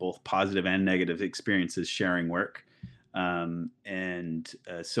both positive and negative experiences sharing work. And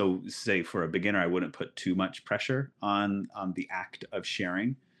so, say for a beginner, I wouldn't put too much pressure on the act of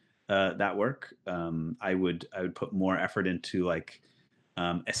sharing that work. I would put more effort into like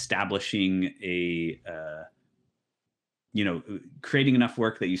establishing creating enough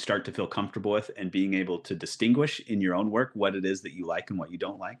work that you start to feel comfortable with, and being able to distinguish in your own work what it is that you like and what you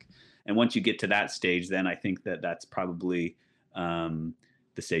don't like. And once you get to that stage, then I think that that's probably um,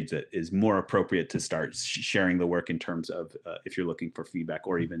 the stage that is more appropriate to start sharing the work, in terms of if you're looking for feedback,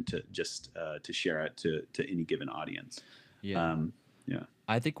 or even to just to share it to any given audience. Yeah. um, yeah.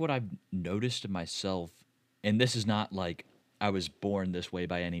 I think what I've noticed in myself, and this is not like I was born this way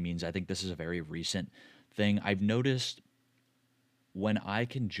by any means, I think this is a very recent thing. I've noticed when I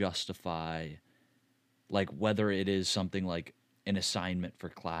can justify, like, whether it is something like an assignment for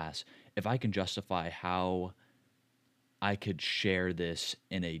class, if I can justify how I could share this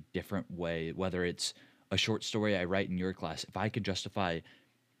in a different way, whether it's a short story I write in your class, if I could justify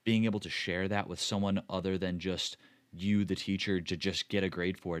being able to share that with someone other than just you, the teacher, to just get a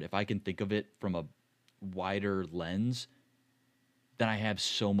grade for it, if I can think of it from a wider lens, then I have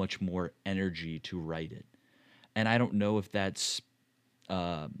so much more energy to write it. And I don't know if that's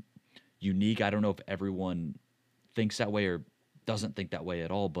um, unique. I don't know if everyone thinks that way or doesn't think that way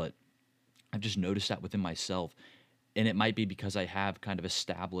at all, but I've just noticed that within myself. And it might be because I have kind of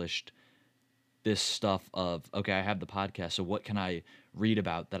established this stuff of, okay, I have the podcast, so what can I read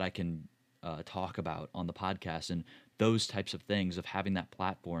about that I can talk about on the podcast, and those types of things of having that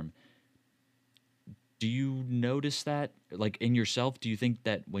platform. Do you notice that, like, in yourself? Do you think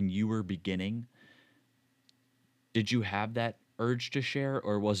that when you were beginning, did you have that urge to share,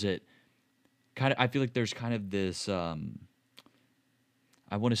 or was it kind of? I feel like there's kind of this, I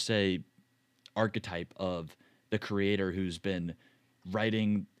want to say, archetype of the creator who's been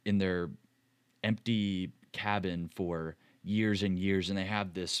writing in their empty cabin for years and years, and they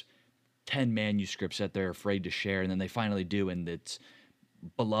have this 10 manuscripts that they're afraid to share, and then they finally do, and it's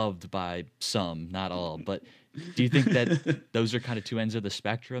beloved by some, not all. But do you think that those are kind of two ends of the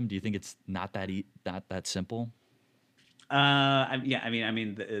spectrum? Do you think it's not that not that simple? Yeah,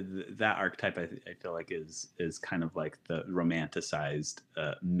 that archetype I feel like is kind of like the romanticized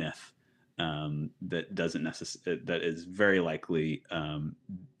myth that doesn't necessarily, that is very likely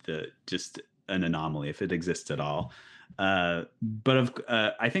the just an anomaly if it exists at all. But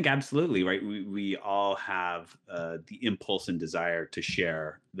I think absolutely right. We all have the impulse and desire to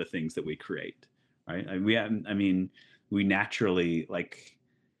share the things that we create, right? We naturally, like,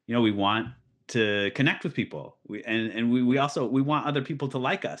 we want to connect with people. We also we want other people to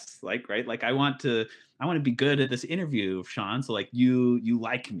like us, like, right? Like, I want to be good at this interview, Sean. So like you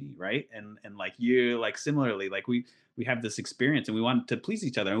like me, right? And like you, like, similarly, like we have this experience, and we want to please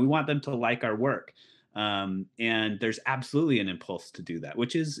each other, and we want them to like our work. And there's absolutely an impulse to do that,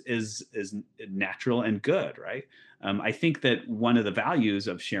 which is natural and good, right? I think that one of the values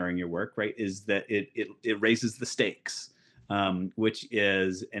of sharing your work, right, is that it raises the stakes, which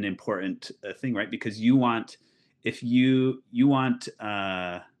is an important thing, right? Because you want, if you want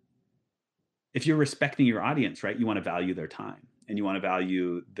if you're respecting your audience, right, you want to value their time, and you want to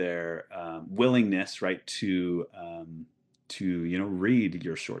value their willingness, right, to read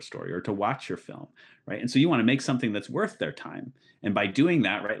your short story or to watch your film, right? And so you want to make something that's worth their time. And by doing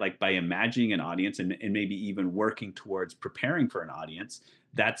that, right, like by imagining an audience, and maybe even working towards preparing for an audience,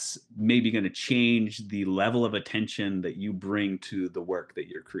 that's maybe going to change the level of attention that you bring to the work that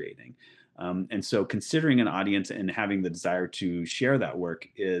you're creating. And so considering an audience and having the desire to share that work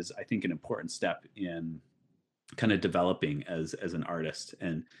is, I think, an important step in kind of developing as an artist,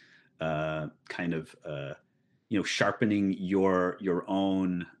 and kind of sharpening your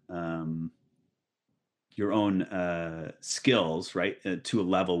own skills, right, to a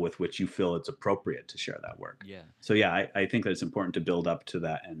level with which you feel it's appropriate to share that work. Yeah. So yeah, I think that it's important to build up to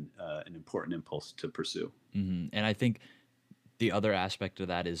that, and an important impulse to pursue. And I think the other aspect of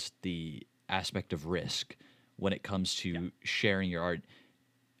that is the aspect of risk, when it comes Yeah. to sharing your art.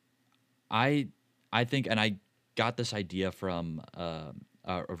 I I think, and I got this idea from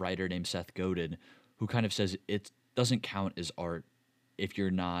a writer named Seth Godin, who kind of says it doesn't count as art if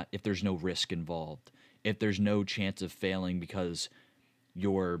there's no risk involved, if there's no chance of failing because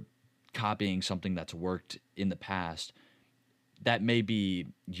you're copying something that's worked in the past. That may be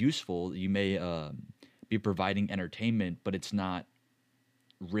useful. You may be providing entertainment, but it's not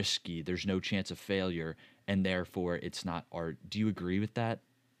risky. There's no chance of failure, and therefore it's not art. Do you agree with that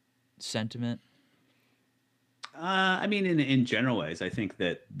sentiment? I mean, in general ways, I think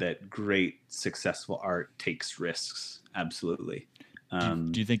that great successful art takes risks. Absolutely. Do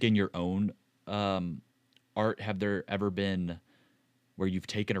Um, you think in your own um, art have there ever been where you've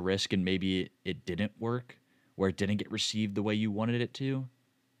taken a risk and maybe it didn't work, where it didn't get received the way you wanted it to?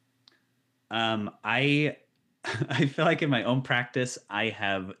 I I feel like in my own practice, I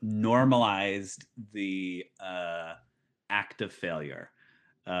have normalized the act of failure,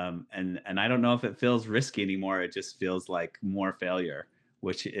 and I don't know if it feels risky anymore. It just feels like more failure,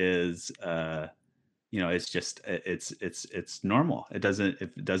 which is it's just it's normal. It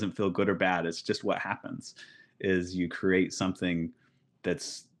doesn't feel good or bad. It's just what happens is you create something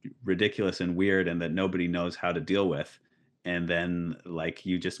that's ridiculous and weird and that nobody knows how to deal with, and then like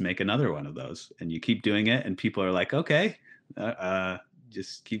you just make another one of those and you keep doing it and people are like, okay, uh, uh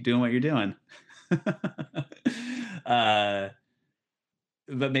just keep doing what you're doing. uh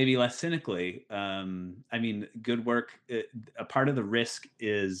but maybe less cynically, I mean, good work, a part of the risk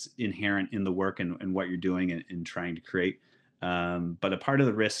is inherent in the work and what you're doing and trying to create. But a part of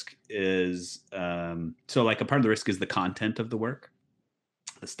the risk is, so like a part of the risk is the content of the work,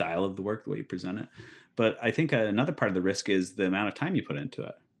 the style of the work, the way you present it. But I think another part of the risk is the amount of time you put into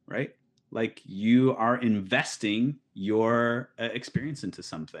it, right? Like you are investing your experience into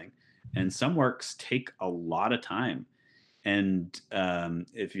something, and some works take a lot of time. And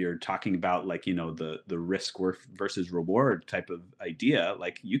if you're talking about like the risk worth versus reward type of idea,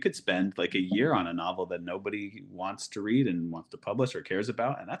 like you could spend like a year on a novel that nobody wants to read and wants to publish or cares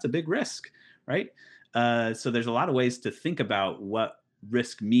about, and that's a big risk, right? So there's a lot of ways to think about what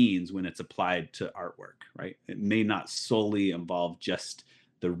risk means when it's applied to artwork, right? It may not solely involve just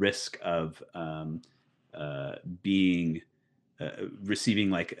the risk of uh, being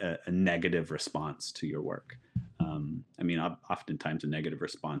receiving like a negative response to your work. I mean, oftentimes a negative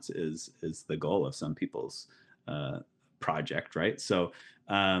response is the goal of some people's uh, project, right? So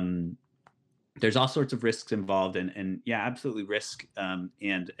there's all sorts of risks involved, and yeah, absolutely risk, and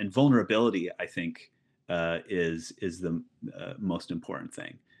vulnerability. I think is the most important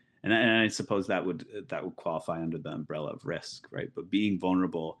thing, and I suppose that would qualify under the umbrella of risk, right? But being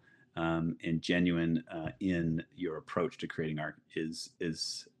vulnerable and genuine in your approach to creating art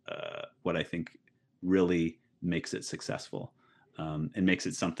is what I think really makes it successful, and makes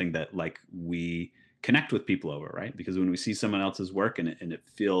it something that like we connect with people over, right? Because when we see someone else's work and it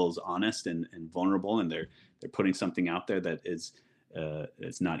feels honest and vulnerable, and they're putting something out there that is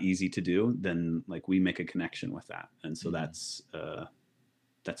it's not easy to do, then like we make a connection with that, and so Mhm.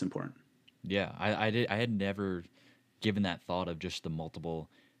 that's important. Yeah, I had never given that thought of just the multiple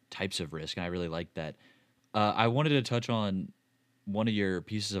types of risk, and I really like that. I wanted to touch on one of your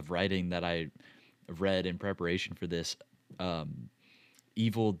pieces of writing that I read in preparation for this. Um,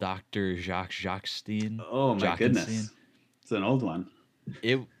 Evil Doctor Oh my Jockenstein. goodness, it's an old one.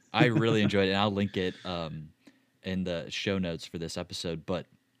 It I really enjoyed it, and I'll link it in the show notes for this episode. But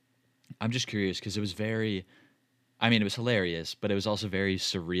I'm just curious because it was very, I mean, it was hilarious, but it was also very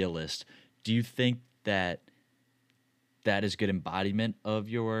surrealist. Do you think that that is good embodiment of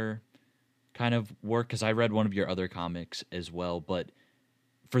your kind of work? Because I read one of your other comics as well, but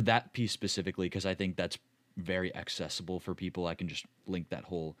for that piece specifically, because I think that's very accessible for people, I can just link that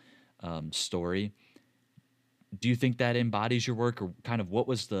whole story. Do you think that embodies your work, or kind of what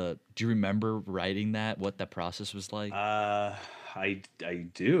was the? Do you remember writing that? What that process was like? Uh, I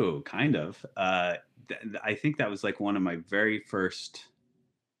do kind of. I think that was like one of my very first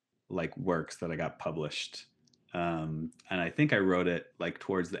like works that I got published. And I think I wrote it like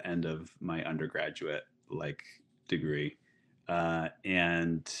towards the end of my undergraduate like degree.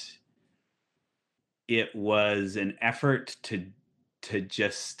 And it was an effort to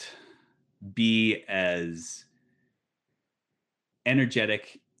just be as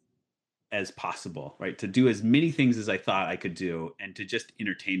energetic as possible, right? To do as many things as I thought I could do and to just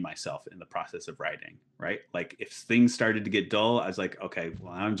entertain myself in the process of writing, right? Like if things started to get dull, I was like, okay,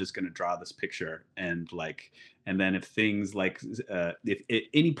 well, I'm just going to draw this picture and like, and then if things like, if at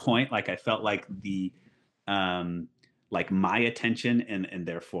any point, like I felt like um, like my attention and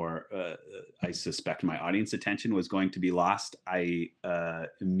therefore I suspect my audience attention was going to be lost, I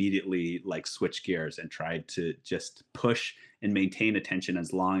immediately like switched gears and tried to just push and maintain attention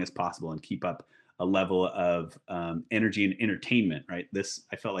as long as possible and keep up a level of energy and entertainment. Right.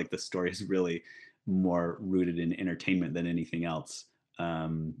 I felt like this story is really more rooted in entertainment than anything else.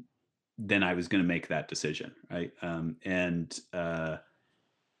 Then I was going to make that decision. Right.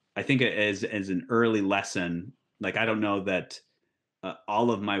 I think as an early lesson, like I don't know that all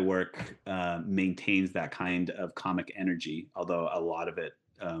of my work maintains that kind of comic energy, although a lot of it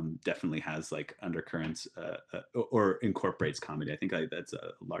definitely has like undercurrents or incorporates comedy. I think that's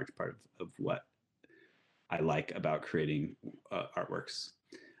a large part of what I like about creating artworks.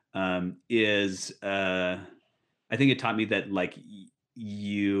 Is I think it taught me that like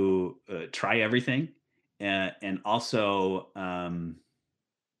you try everything and also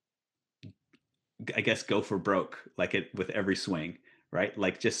I guess go for broke, like it with every swing, right?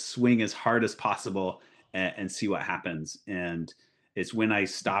 Like just swing as hard as possible and see what happens. And it's when I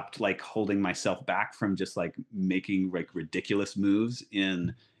stopped like holding myself back from just like making like ridiculous moves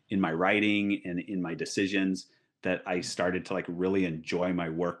in my writing and in my decisions that I started to like really enjoy my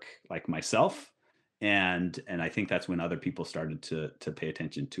work like myself. And I think that's when other people started to pay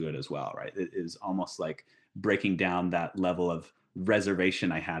attention to it as well, right? It is almost like breaking down that level of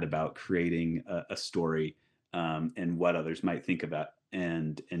reservation I had about creating a story and what others might think about,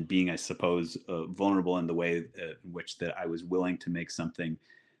 and being, I suppose, vulnerable in the way in which that I was willing to make something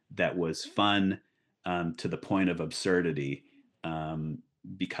that was fun to the point of absurdity,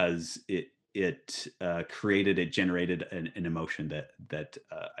 because it generated an emotion that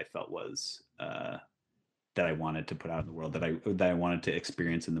I felt was that I wanted to put out in the world, that I wanted to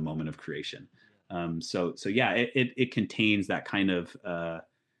experience in the moment of creation. So yeah, it contains that kind of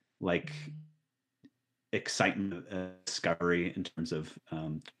like excitement, discovery in terms of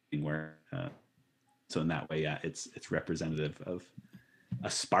where. So in that way, yeah, it's representative of a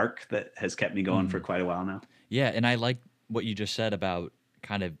spark that has kept me going for quite a while now. Yeah, and I like what you just said about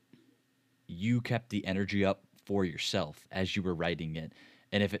kind of you kept the energy up for yourself as you were writing it.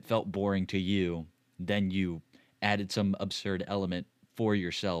 And if it felt boring to you, then you added some absurd element for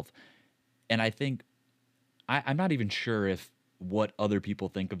yourself. And I think I'm not even sure if what other people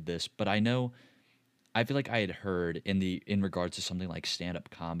think of this, but I feel like I had heard in regards to something like stand-up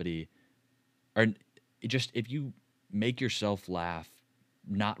comedy, or just if you make yourself laugh,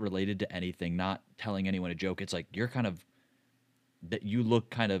 not related to anything, not telling anyone a joke, it's like you're kind of that you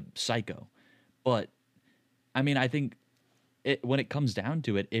look kind of psycho. But I mean, I think when it comes down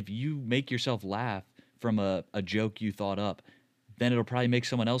to it, if you make yourself laugh from a joke you thought up, then it'll probably make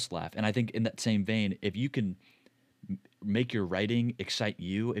someone else laugh. And I think in that same vein, if you can make your writing excite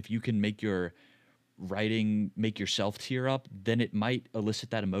you, if you can make your writing make yourself tear up, then it might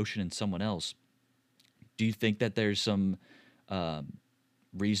elicit that emotion in someone else. Do you think that there's some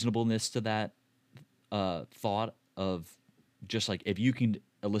reasonableness to that thought of just like if you can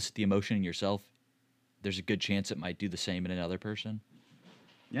elicit the emotion in yourself, there's a good chance it might do the same in another person?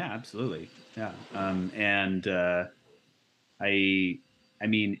 Yeah, absolutely. Yeah. And I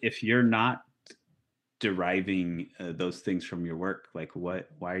mean, if you're not deriving those things from your work, like why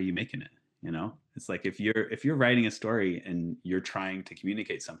are you making it? You know, it's like if you're writing a story and you're trying to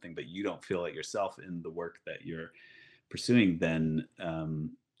communicate something, but you don't feel it yourself in the work that you're pursuing, then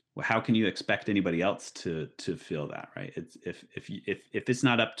well, how can you expect anybody else to feel that, right? It's if it's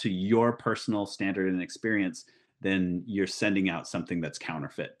not up to your personal standard and experience, then you're sending out something that's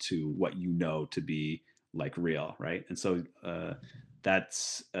counterfeit to what you know to be like real, right? And so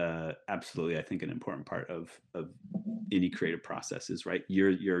that's absolutely, I think, an important part of any creative process is, right,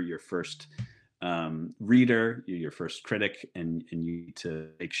 you're your first reader, you're your first critic, and you need to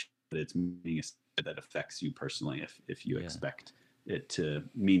make sure that it's meaning that affects you personally if you expect it to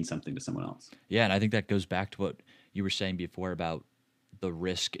mean something to someone else. Yeah, and I think that goes back to what you were saying before about the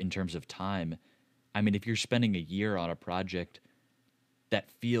risk in terms of time. I mean, if you're spending a year on a project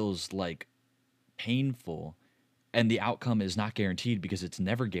that feels like painful and the outcome is not guaranteed because it's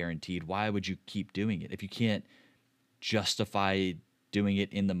never guaranteed, why would you keep doing it? If you can't justify doing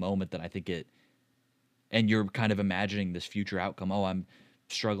it in the moment, then I think and you're kind of imagining this future outcome. Oh, I'm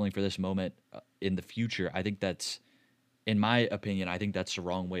struggling for this moment in the future. I think that's, in my opinion, I think that's the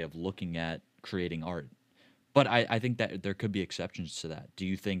wrong way of looking at creating art. But I think that there could be exceptions to that. Do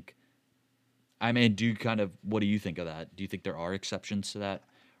you think, I mean, what do you think of that? Do you think there are exceptions to that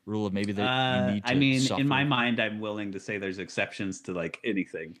rule of maybe that you need to I mean, suffer? in my mind, I'm willing to say there's exceptions to like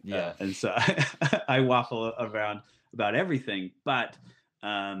anything. Yeah. And so I waffle around about everything. But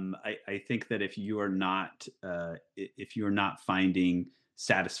I think that if you are not finding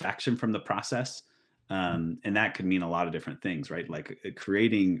satisfaction from the process, and that could mean a lot of different things, right? Like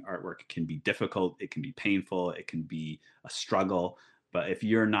creating artwork can be difficult, it can be painful, it can be a struggle. But if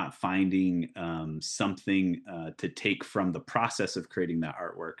you're not finding something to take from the process of creating that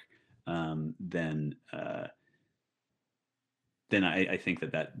artwork, um, then uh, then I think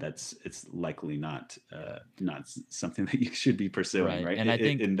that's it's likely not something that you should be pursuing, Right. right? And I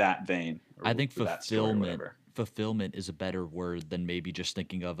think In that vein, I or think that story or fulfillment whatever. fulfillment is a better word than maybe just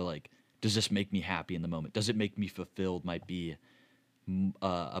thinking of like, does this make me happy in the moment? Does it make me fulfilled? Might be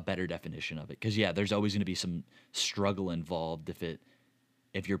a better definition of it. Because yeah, there's always going to be some struggle involved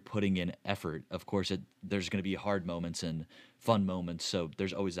if you're putting in effort. Of course, there's going to be hard moments and fun moments. So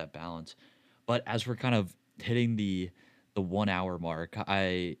there's always that balance. But as we're kind of hitting the 1 hour mark,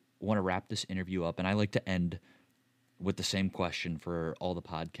 I want to wrap this interview up, and I like to end with the same question for all the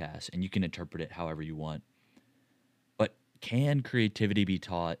podcasts, and you can interpret it however you want. But can creativity be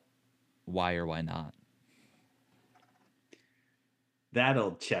taught? Why or why not? That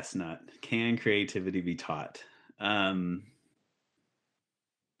old chestnut. Can creativity be taught? Um,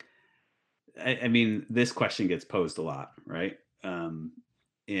 I mean, this question gets posed a lot, right? And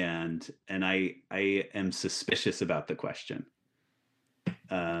I am suspicious about the question,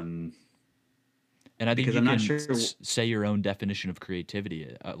 um, And I think because you I'm not can sure. say your own definition of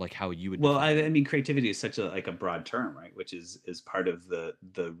creativity, like how you would Well, define I it. mean, creativity is such a like a broad term, right? Which is part of the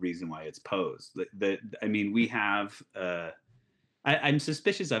reason why it's posed. I mean, we have. I'm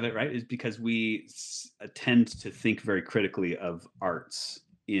suspicious of it, right? Is because we tend to think very critically of arts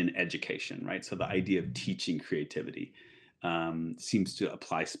in education, right? So the idea of teaching creativity seems to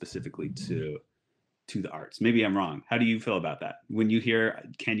apply specifically to the arts. Maybe I'm wrong. How do you feel about that? When you hear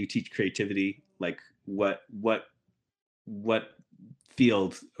 "Can you teach creativity?" Like what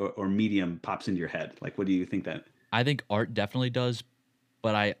field or medium pops into your head? Like what do you think that? I think art definitely does,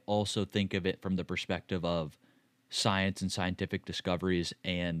 but I also think of it from the perspective of science and scientific discoveries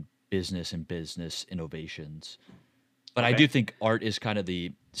and business innovations. But I do Okay, think art is kind of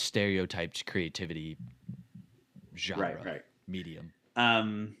the stereotyped creativity right, genre right. medium.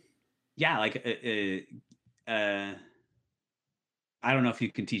 Um, yeah, like I don't know if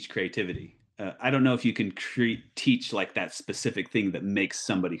you can teach creativity. I don't know if you can teach like that specific thing that makes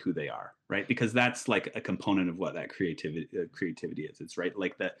somebody who they are, right? Because that's like a component of what that creativity is. It's right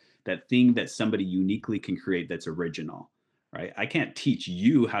like that thing that somebody uniquely can create that's original, right? I can't teach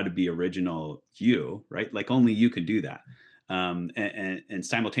you how to be original, you, right? Like only you can do that. And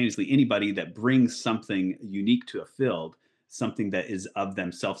simultaneously, anybody that brings something unique to a field, something that is of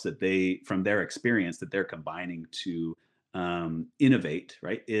themselves that they from their experience that they're combining to innovate,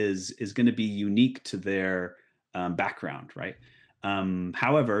 right, is going to be unique to their background, right?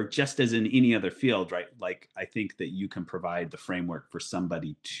 However, just as in any other field, right, like I think that you can provide the framework for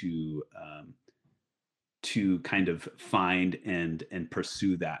somebody to kind of find and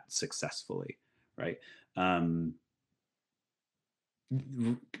pursue that successfully, right? Um,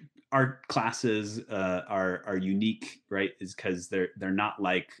 Art classes are unique, right? Is because they're not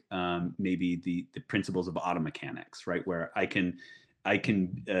like maybe the principles of auto mechanics, right? Where I can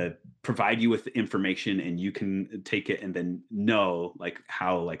provide you with the information and you can take it and then know like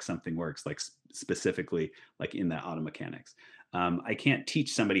how like something works, like specifically like in that auto mechanics. I can't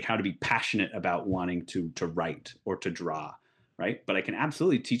teach somebody how to be passionate about wanting to write or to draw, right? But I can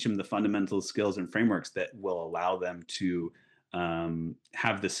absolutely teach them the fundamental skills and frameworks that will allow them to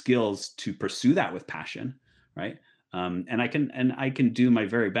have the skills to pursue that with passion, right? And I can do my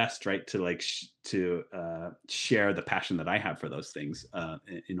very best, right, to like to share the passion that I have for those things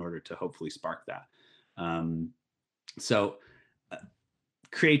in order to hopefully spark that. Um, so uh,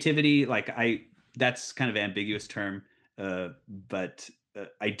 creativity, like that's kind of an ambiguous term, but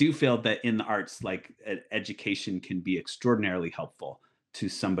I do feel that in the arts, like education can be extraordinarily helpful to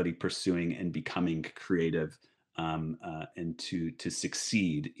somebody pursuing and becoming creative, and to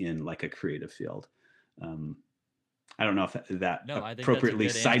succeed in like a creative field. Um, I don't know if that No, I think that's a appropriately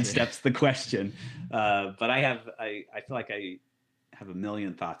good answer. sidesteps the question, but I feel like I have a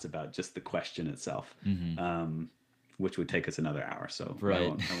million thoughts about just the question itself, Hmm. um, which would take us another hour. So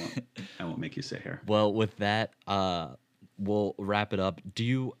Right. I won't make you sit here. Well, with that, we'll wrap it up. Do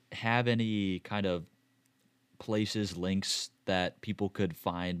you have any kind of places, links that people could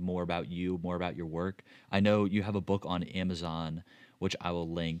find more about you, more about your work? I know you have a book on Amazon, which I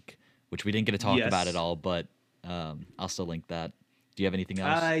will link, which we didn't get to talk about at Yes. all, but I'll still link that. Do you have anything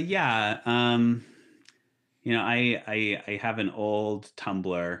else? Yeah. I have an old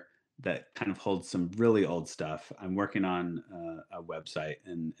Tumblr that kind of holds some really old stuff. I'm working on a website,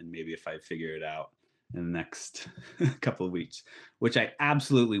 and maybe if I figure it out in the next couple of weeks, which I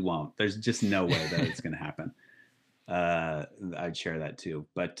absolutely won't. There's just no way that it's going to happen. I'd share that too.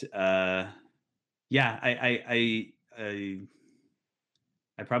 But yeah, I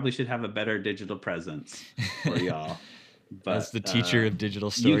probably should have a better digital presence for y'all. As But the teacher of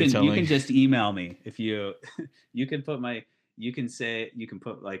digital you can storytelling. just email me if you you can put my you can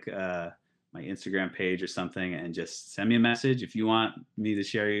put like my Instagram page or something, and just send me a message if you want me to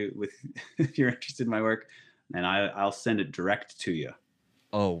share you with if you're interested in my work, and I'll send it direct to you.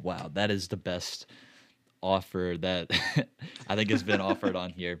 Oh, wow. That is the best offer that I think has been offered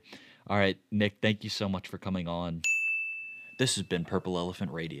on here. All right, Nick, thank you so much for coming on. This has been Purple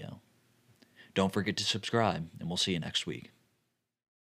Elephant Radio. Don't forget to subscribe, and we'll see you next week.